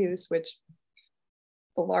or abuse, which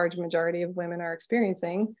the large majority of women are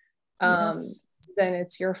experiencing, then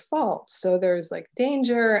it's your fault. So there's like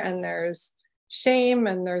danger and there's shame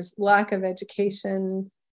and there's lack of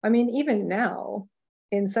education. I mean, even now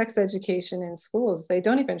in sex education in schools, they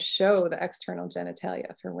don't even show the external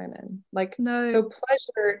genitalia for women. Like, so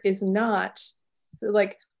pleasure is not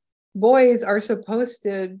like, boys are supposed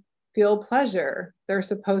to feel pleasure. They're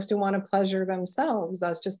supposed to want to pleasure themselves.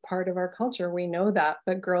 That's just part of our culture. We know that,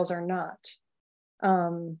 but girls are not.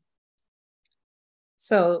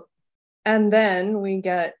 So, and then we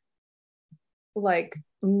get like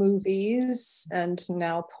movies and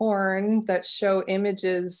now porn that show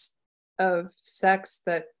images of sex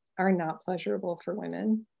that are not pleasurable for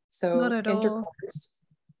women. So not at intercourse,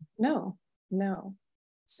 all. No.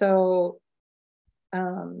 So,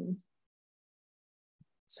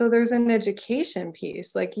 so there's an education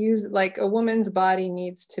piece, like a woman's body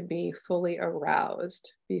needs to be fully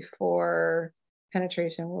aroused before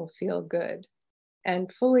penetration will feel good.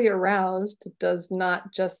 And fully aroused does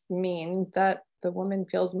not just mean that the woman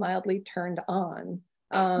feels mildly turned on.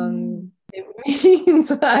 It means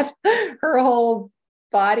that her whole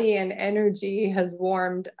body and energy has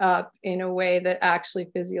warmed up in a way that actually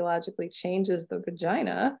physiologically changes the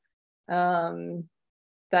vagina.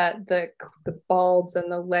 That the bulbs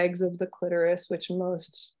and the legs of the clitoris, which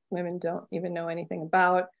most women don't even know anything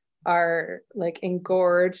about, are like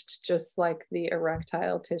engorged, just like the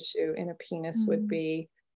erectile tissue in a penis would be.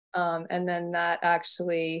 And then that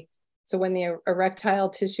actually, so when the erectile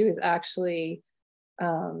tissue is actually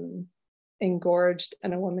engorged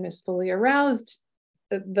and a woman is fully aroused,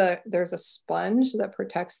 there's a sponge that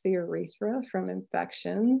protects the urethra from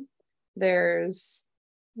infection. There's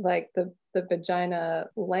like the vagina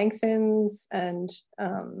lengthens and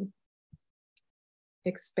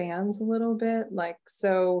expands a little bit, like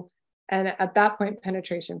so, and at that point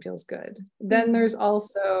penetration feels good. Then there's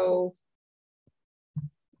also,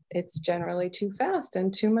 it's generally too fast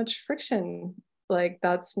and too much friction, like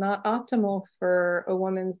that's not optimal for a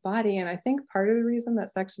woman's body. And I think part of the reason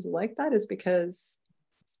that sex is like that is because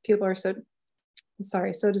people are so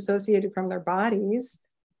dissociated from their bodies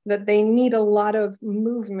that they need a lot of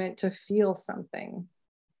movement to feel something.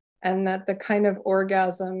 and that the kind of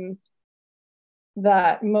orgasm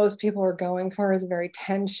that most people are going for is a very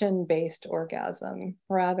tension-based orgasm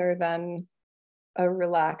rather than a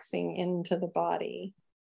relaxing into the body.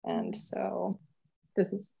 And so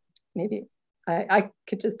this is maybe I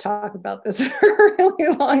could just talk about this for a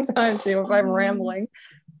really long time too if I'm rambling.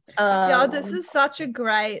 Yeah, this is such a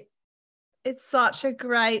great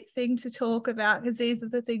thing to talk about, because these are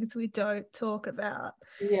the things we don't talk about.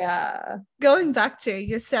 Yeah. Going back to,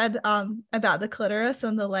 you said about the clitoris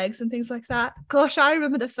and the legs and things like that. Gosh, I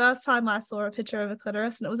remember the first time I saw a picture of a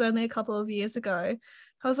clitoris, and it was only a couple of years ago.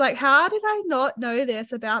 I was like, how did I not know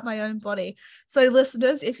this about my own body? So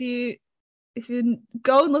listeners, if you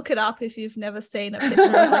go and look it up, if you've never seen a picture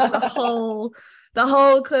of like the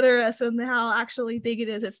whole clitoris and how actually big it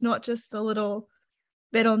is, it's not just the little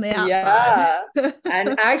bit on the outside. Yeah.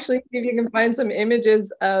 And actually, if you can find some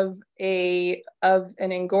images of an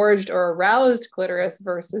engorged or aroused clitoris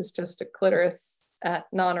versus just a clitoris at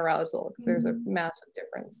non-arousal, there's a massive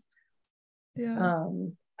difference. Yeah.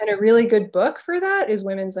 And a really good book for that is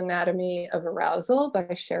Women's Anatomy of Arousal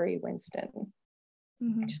by Sherry Winston.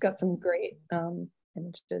 She's got some great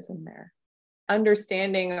images in there.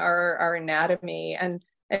 Understanding our anatomy, and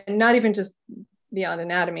not even just beyond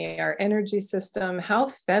anatomy, our energy system, how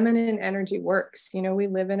feminine energy works. You know, we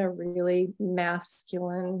live in a really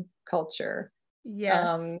masculine culture.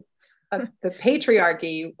 Yes. The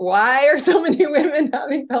patriarchy. Why are so many women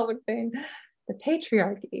having pelvic pain? The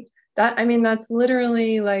patriarchy. That's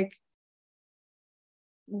literally like,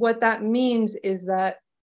 what that means is that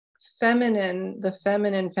feminine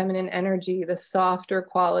energy, the softer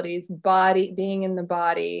qualities, body, being in the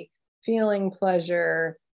body, feeling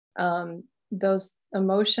pleasure, those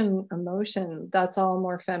emotion, that's all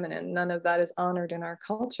more feminine. None of that is honored in our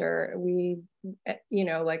culture. We,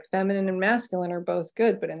 like feminine and masculine are both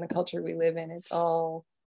good, but in the culture we live in, it's all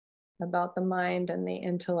about the mind and the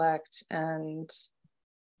intellect and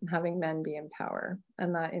having men be in power,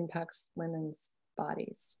 and that impacts women's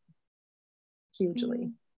bodies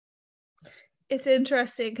hugely. It's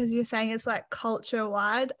interesting because you're saying it's like culture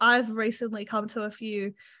wide. I've recently come to a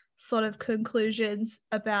few sort of conclusions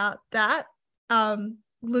about that,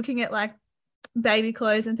 looking at like baby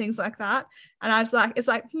clothes and things like that. And I was like, it's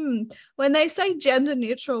like, when they say gender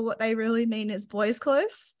neutral, what they really mean is boys'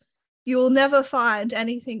 clothes. You will never find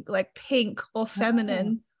anything like pink or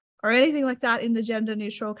feminine or anything like that in the gender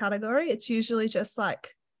neutral category. It's usually just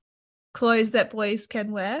like clothes that boys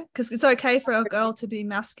can wear, because it's okay for a girl to be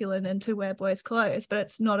masculine and to wear boys' clothes, but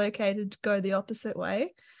it's not okay to go the opposite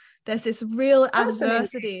way. There's this real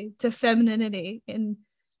adversity to femininity in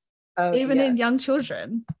in young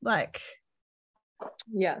children, like,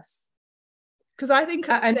 yes, because I think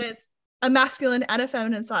there's a masculine and a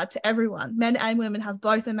feminine side to everyone. Men and women have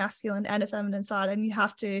both a masculine and a feminine side, and you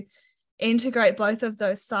have to integrate both of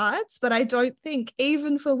those sides. But I don't think,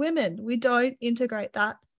 even for women, we don't integrate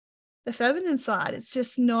that, the feminine side. It's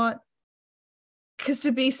just not, because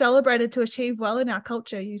to be celebrated, to achieve well in our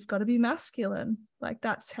culture, you've got to be masculine. Like,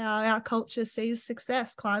 that's how our culture sees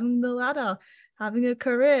success: climbing the ladder, having a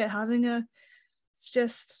career, it's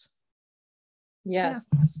just, yes,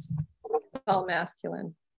 it's all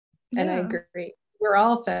masculine. And I agree, we're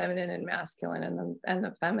all feminine and masculine, and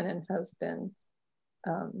the feminine has been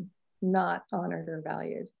not honored or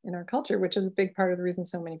valued in our culture, which is a big part of the reason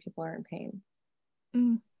so many people are in pain.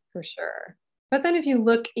 For sure. But then if you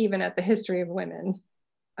look even at the history of women,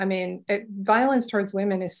 violence towards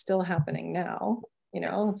women is still happening now,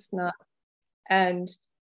 It's not. And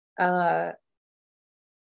I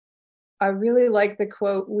really like the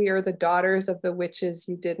quote, "We are the daughters of the witches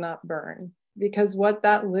you did not burn," because what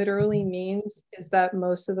that literally means is that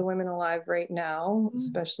most of the women alive right now,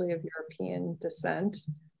 especially of European descent,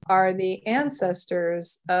 are the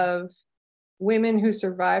ancestors of women who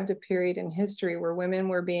survived a period in history where women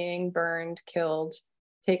were being burned, killed,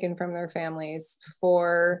 taken from their families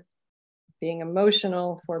for being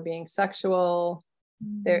emotional, for being sexual.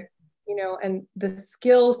 And the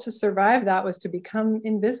skills to survive that was to become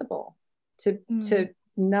invisible, to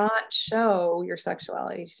not show your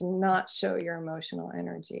sexuality, to not show your emotional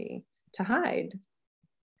energy, to hide.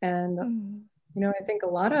 And I think a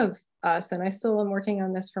lot of us, and I still am working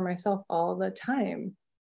on this for myself all the time,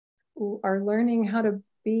 are learning how to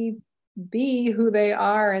be who they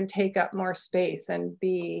are and take up more space and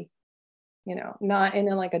be, not in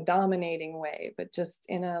a dominating way, but just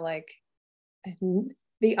in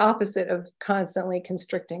the opposite of constantly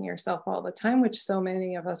constricting yourself all the time, which so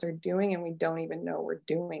many of us are doing, and we don't even know we're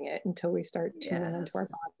doing it until we start tuning into our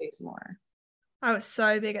bodies more. I was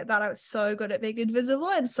so big at that. I was so good at being invisible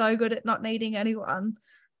and so good at not needing anyone.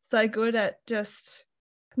 So good at just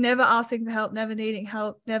never asking for help, never needing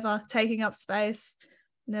help, never taking up space,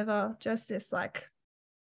 never just this like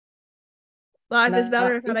life is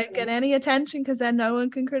better if I don't get any attention because then no one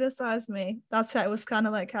can criticize me. That's how it was kind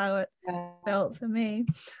of like how it felt for me.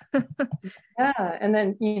 Yeah. And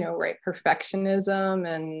then, right, perfectionism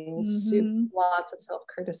and lots of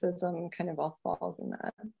self-criticism kind of all falls in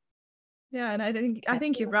that. Yeah. And I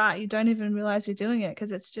think you're right. You don't even realize you're doing it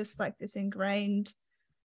because it's just like this ingrained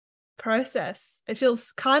process. It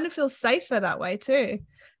feels safer that way too.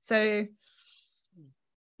 So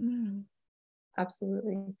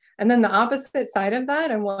absolutely. And then the opposite side of that,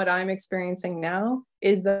 and what I'm experiencing now,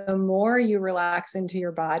 is the more you relax into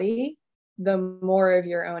your body, the more of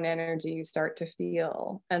your own energy you start to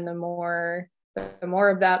feel, and the more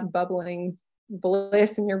of that bubbling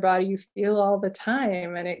bliss in your body you feel all the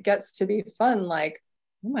time. And it gets to be fun, like,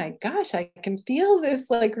 oh my gosh, I can feel this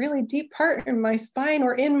like really deep part in my spine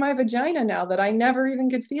or in my vagina now that I never even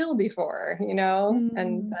could feel before,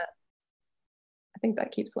 and I think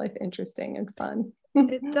that keeps life interesting and fun.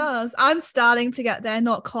 It does. I'm starting to get there,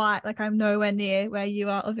 not quite, like I'm nowhere near where you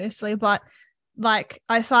are, obviously, but like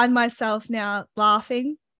I find myself now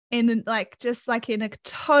laughing in like just like in a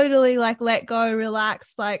totally like let go,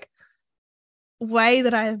 relax, like way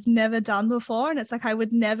that I have never done before. And it's like I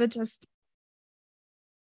would never just,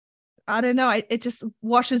 I don't know, it just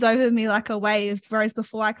washes over me like a wave, whereas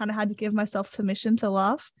before I kind of had to give myself permission to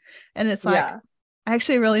laugh. And it's like I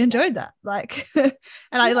actually really enjoyed that. Like, and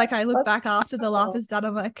I look back after the laugh is done,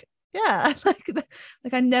 I'm like, yeah,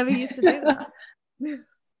 like I never used to do that.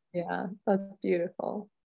 Yeah, that's beautiful.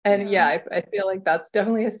 And I feel like that's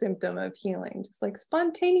definitely a symptom of healing, just like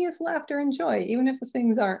spontaneous laughter and joy, even if the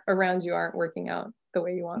things around you aren't working out the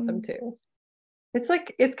way you want them to. It's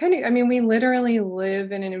like, it's kind of, I mean, we literally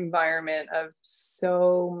live in an environment of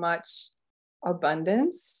so much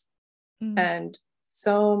abundance and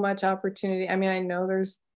so much opportunity. I mean, I know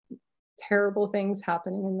there's terrible things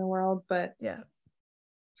happening in the world, but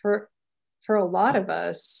for a lot of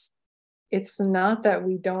us, it's not that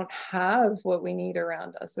we don't have what we need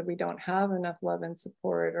around us, that we don't have enough love and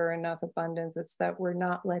support or enough abundance. It's that we're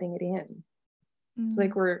not letting it in. It's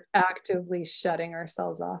like we're actively shutting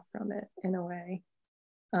ourselves off from it in a way.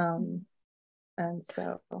 And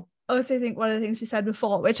so I also think one of the things you said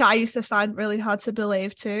before, which I used to find really hard to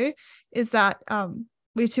believe too, is that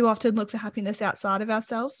we too often look for happiness outside of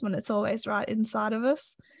ourselves when it's always right inside of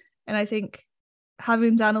us. And I think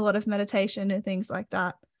having done a lot of meditation and things like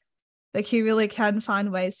that, like you really can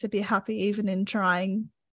find ways to be happy even in trying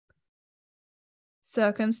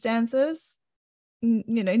circumstances,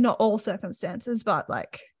 not all circumstances, but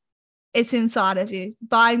like it's inside of you.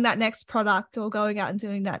 Buying that next product or going out and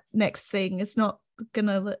doing that next thing, it's not going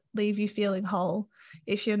to leave you feeling whole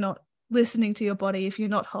if you're not listening to your body, if you're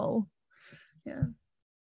not whole.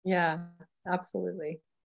 Yeah, absolutely.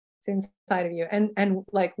 It's inside of you. And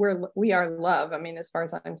like we are love. I mean, as far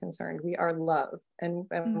as I'm concerned, we are love. And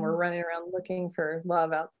we're running around looking for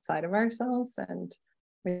love outside of ourselves. And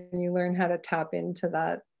when you learn how to tap into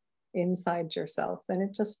that inside yourself, then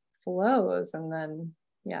it just flows. And then,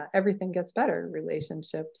 everything gets better.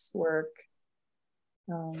 Relationships, work.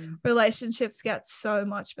 Relationships get so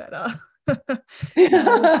much better.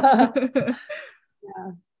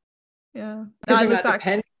 Yeah. Because you're not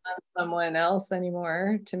depending on someone else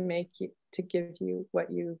anymore to give you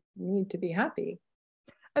what you need to be happy.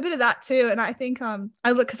 A bit of that too. And I think I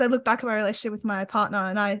look back at my relationship with my partner,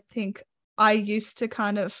 and I think I used to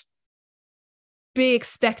kind of be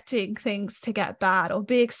expecting things to get bad, or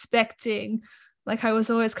be expecting, like I was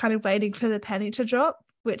always kind of waiting for the penny to drop,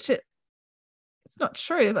 which it's not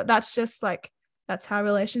true, but that's just like, that's how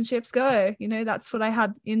relationships go. That's what I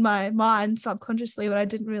had in my mind subconsciously, but I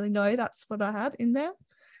didn't really know that's what I had in there.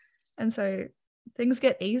 And so things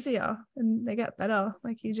get easier and they get better.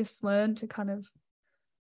 Like you just learn to kind of,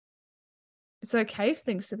 it's okay for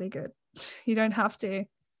things to be good. You don't have to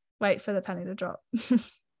wait for the penny to drop.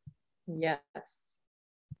 Yes.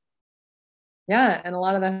 Yeah. And a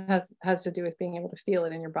lot of that has to do with being able to feel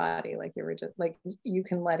it in your body. Like you were just like, you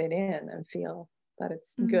can let it in and feel that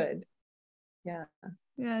it's good. Yeah.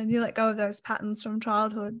 Yeah. And you let go of those patterns from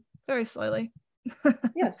childhood very slowly.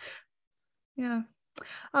 Yes. Yeah.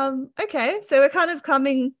 Okay. So we're kind of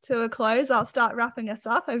coming to a close. I'll start wrapping us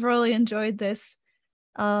up. I've really enjoyed this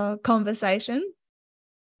conversation.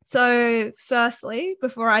 So firstly,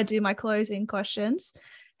 before I do my closing questions,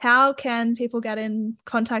 how can people get in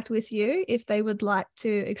contact with you if they would like to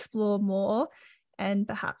explore more and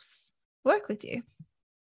perhaps work with you?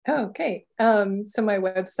 Okay. So my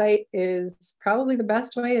website is probably the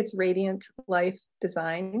best way. It's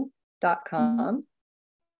radiantlifedesign.com.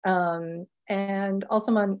 And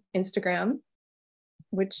also I'm on Instagram,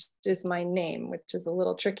 which is my name, which is a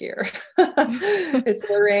little trickier. It's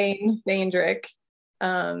Lorraine Faehndrich.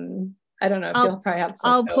 I don't know if you'll probably have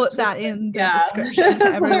some I'll notes put that in the yeah. description for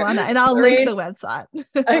everyone, and I'll Lorraine, link the website.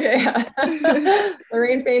 Okay, yeah.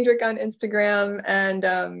 Lorraine Faehndrich on Instagram,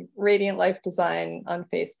 and Radiant Life Design on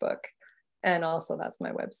Facebook. And also that's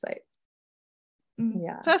my website.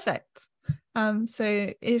 Yeah. Perfect.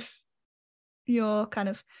 So if you're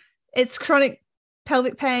it's chronic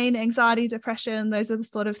pelvic pain, anxiety, depression, those are the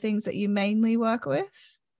sort of things that you mainly work with.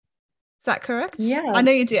 Is that correct? Yeah. I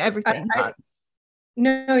know you do everything, but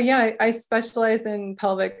I specialize in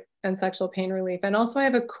pelvic and sexual pain relief. And also I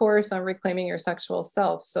have a course on reclaiming your sexual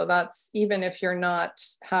self. So that's even if you're not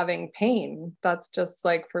having pain, that's just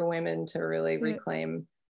like for women to really reclaim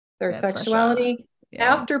their sexuality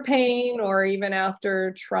after pain, or even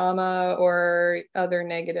after trauma or other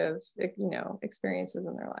negative, experiences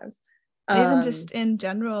in their lives. Even just in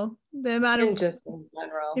general, the amount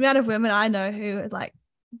of women I know who like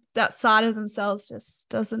that side of themselves just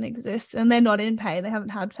doesn't exist, and they're not in pain, they haven't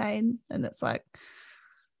had pain, and it's like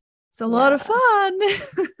it's a lot of fun.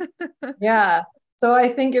 Yeah. So I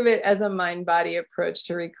think of it as a mind-body approach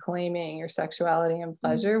to reclaiming your sexuality and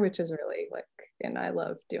pleasure, which is really and I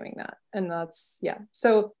love doing that. And that's,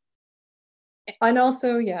 So, and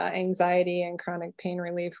also, anxiety and chronic pain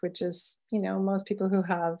relief, which is, most people who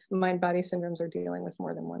have mind-body syndromes are dealing with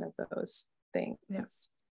more than one of those things.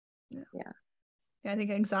 Yeah. I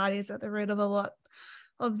think anxiety is at the root of a lot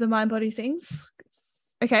of the mind-body things.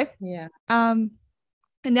 Okay. Yeah. And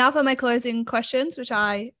now for my closing questions, which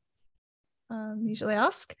I usually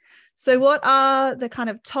ask. So what are the kind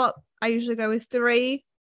of top, I usually go with 3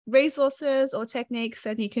 resources or techniques,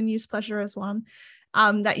 and you can use pleasure as one,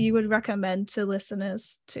 that you would recommend to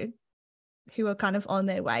listeners who are kind of on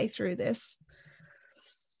their way through this?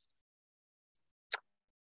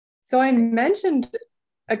 So I mentioned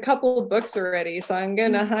a couple of books already, so I'm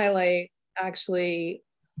going to highlight actually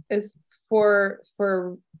is for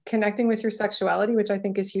connecting with your sexuality, which I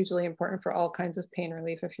think is hugely important for all kinds of pain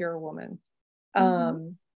relief if you're a woman.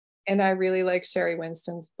 And I really like Sherry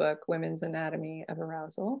Winston's book, Women's Anatomy of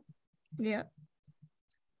Arousal. Yeah.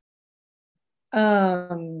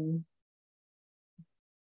 And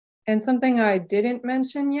something I didn't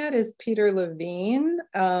mention yet is Peter Levine.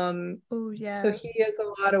 Oh, yeah. So he has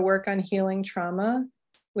a lot of work on healing trauma,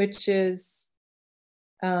 which is,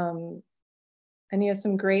 and he has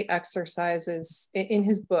some great exercises in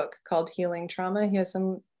his book called Healing Trauma. He has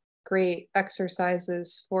some great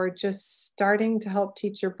exercises for just starting to help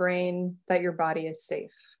teach your brain that your body is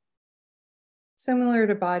safe. Similar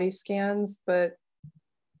to body scans, but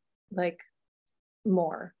like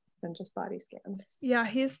more than just body scans. Yeah,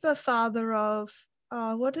 he's the father of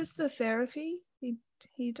what is the therapy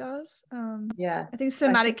he does? I think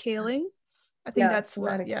somatic healing. I think that's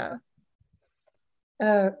somatic,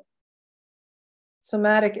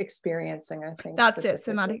 somatic experiencing, I think. That's it,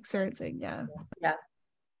 somatic experiencing, yeah.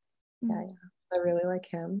 I really like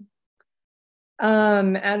him.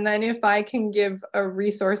 And then if I can give a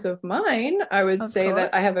resource of mine, I would say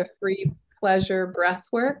that I have a free pleasure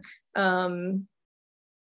breathwork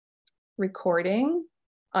recording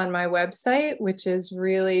on my website, which is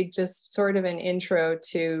really just sort of an intro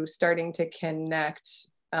to starting to connect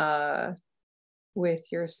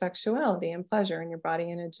with your sexuality and pleasure in your body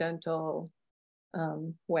in a gentle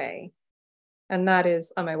way. And that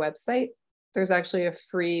is on my website. There's actually a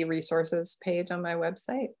free resources page on my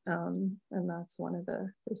website. And that's one of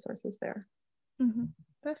the resources there.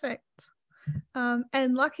 Perfect.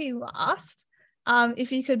 And lucky last,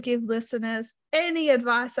 if you could give listeners any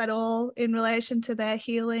advice at all in relation to their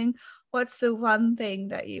healing, what's the one thing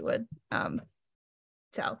that you would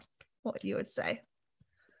what you would say?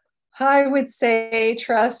 I would say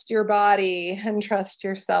trust your body and trust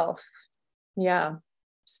yourself. Yeah.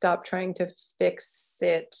 Stop trying to fix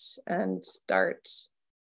it and start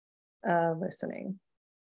listening.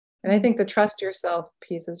 And I think the trust yourself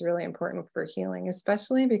piece is really important for healing,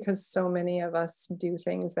 especially because so many of us do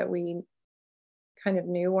things that we kind of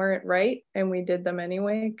knew weren't right, and we did them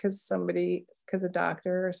anyway because a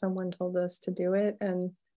doctor or someone told us to do it.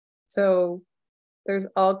 And so there's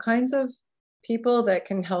all kinds of people that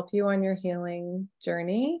can help you on your healing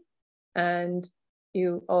journey, and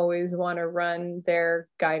you always want to run their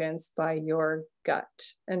guidance by your gut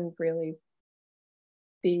and really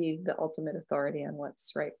be the ultimate authority on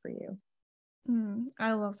what's right for you.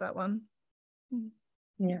 I love that one.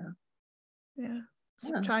 Yeah.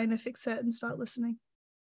 Stop trying to fix it and start listening.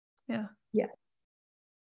 Yeah.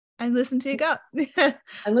 And listen to your gut.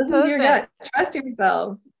 And listen to your gut. Trust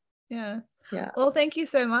yourself. Yeah. Yeah. Well, thank you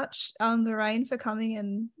so much, Lorraine, for coming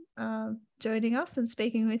and joining us and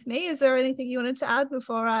speaking with me. Is there anything you wanted to add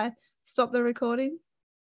before I stop the recording?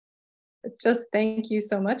 Just thank you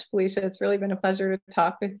so much, Felicia. It's really been a pleasure to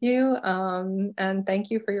talk with you. And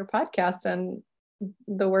thank you for your podcast and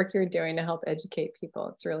the work you're doing to help educate people.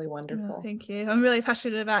 It's really wonderful. Oh, thank you. I'm really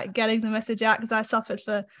passionate about getting the message out because I suffered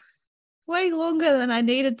for way longer than I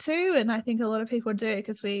needed to. And I think a lot of people do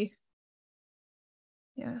because you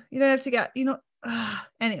don't have to get,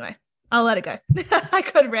 anyway, I'll let it go. I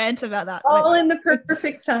could rant about that. All in the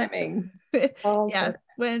perfect timing. Yeah,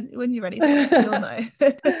 when you're ready for it, you'll know.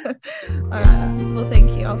 All right. Well,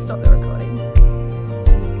 thank you. I'll stop the recording.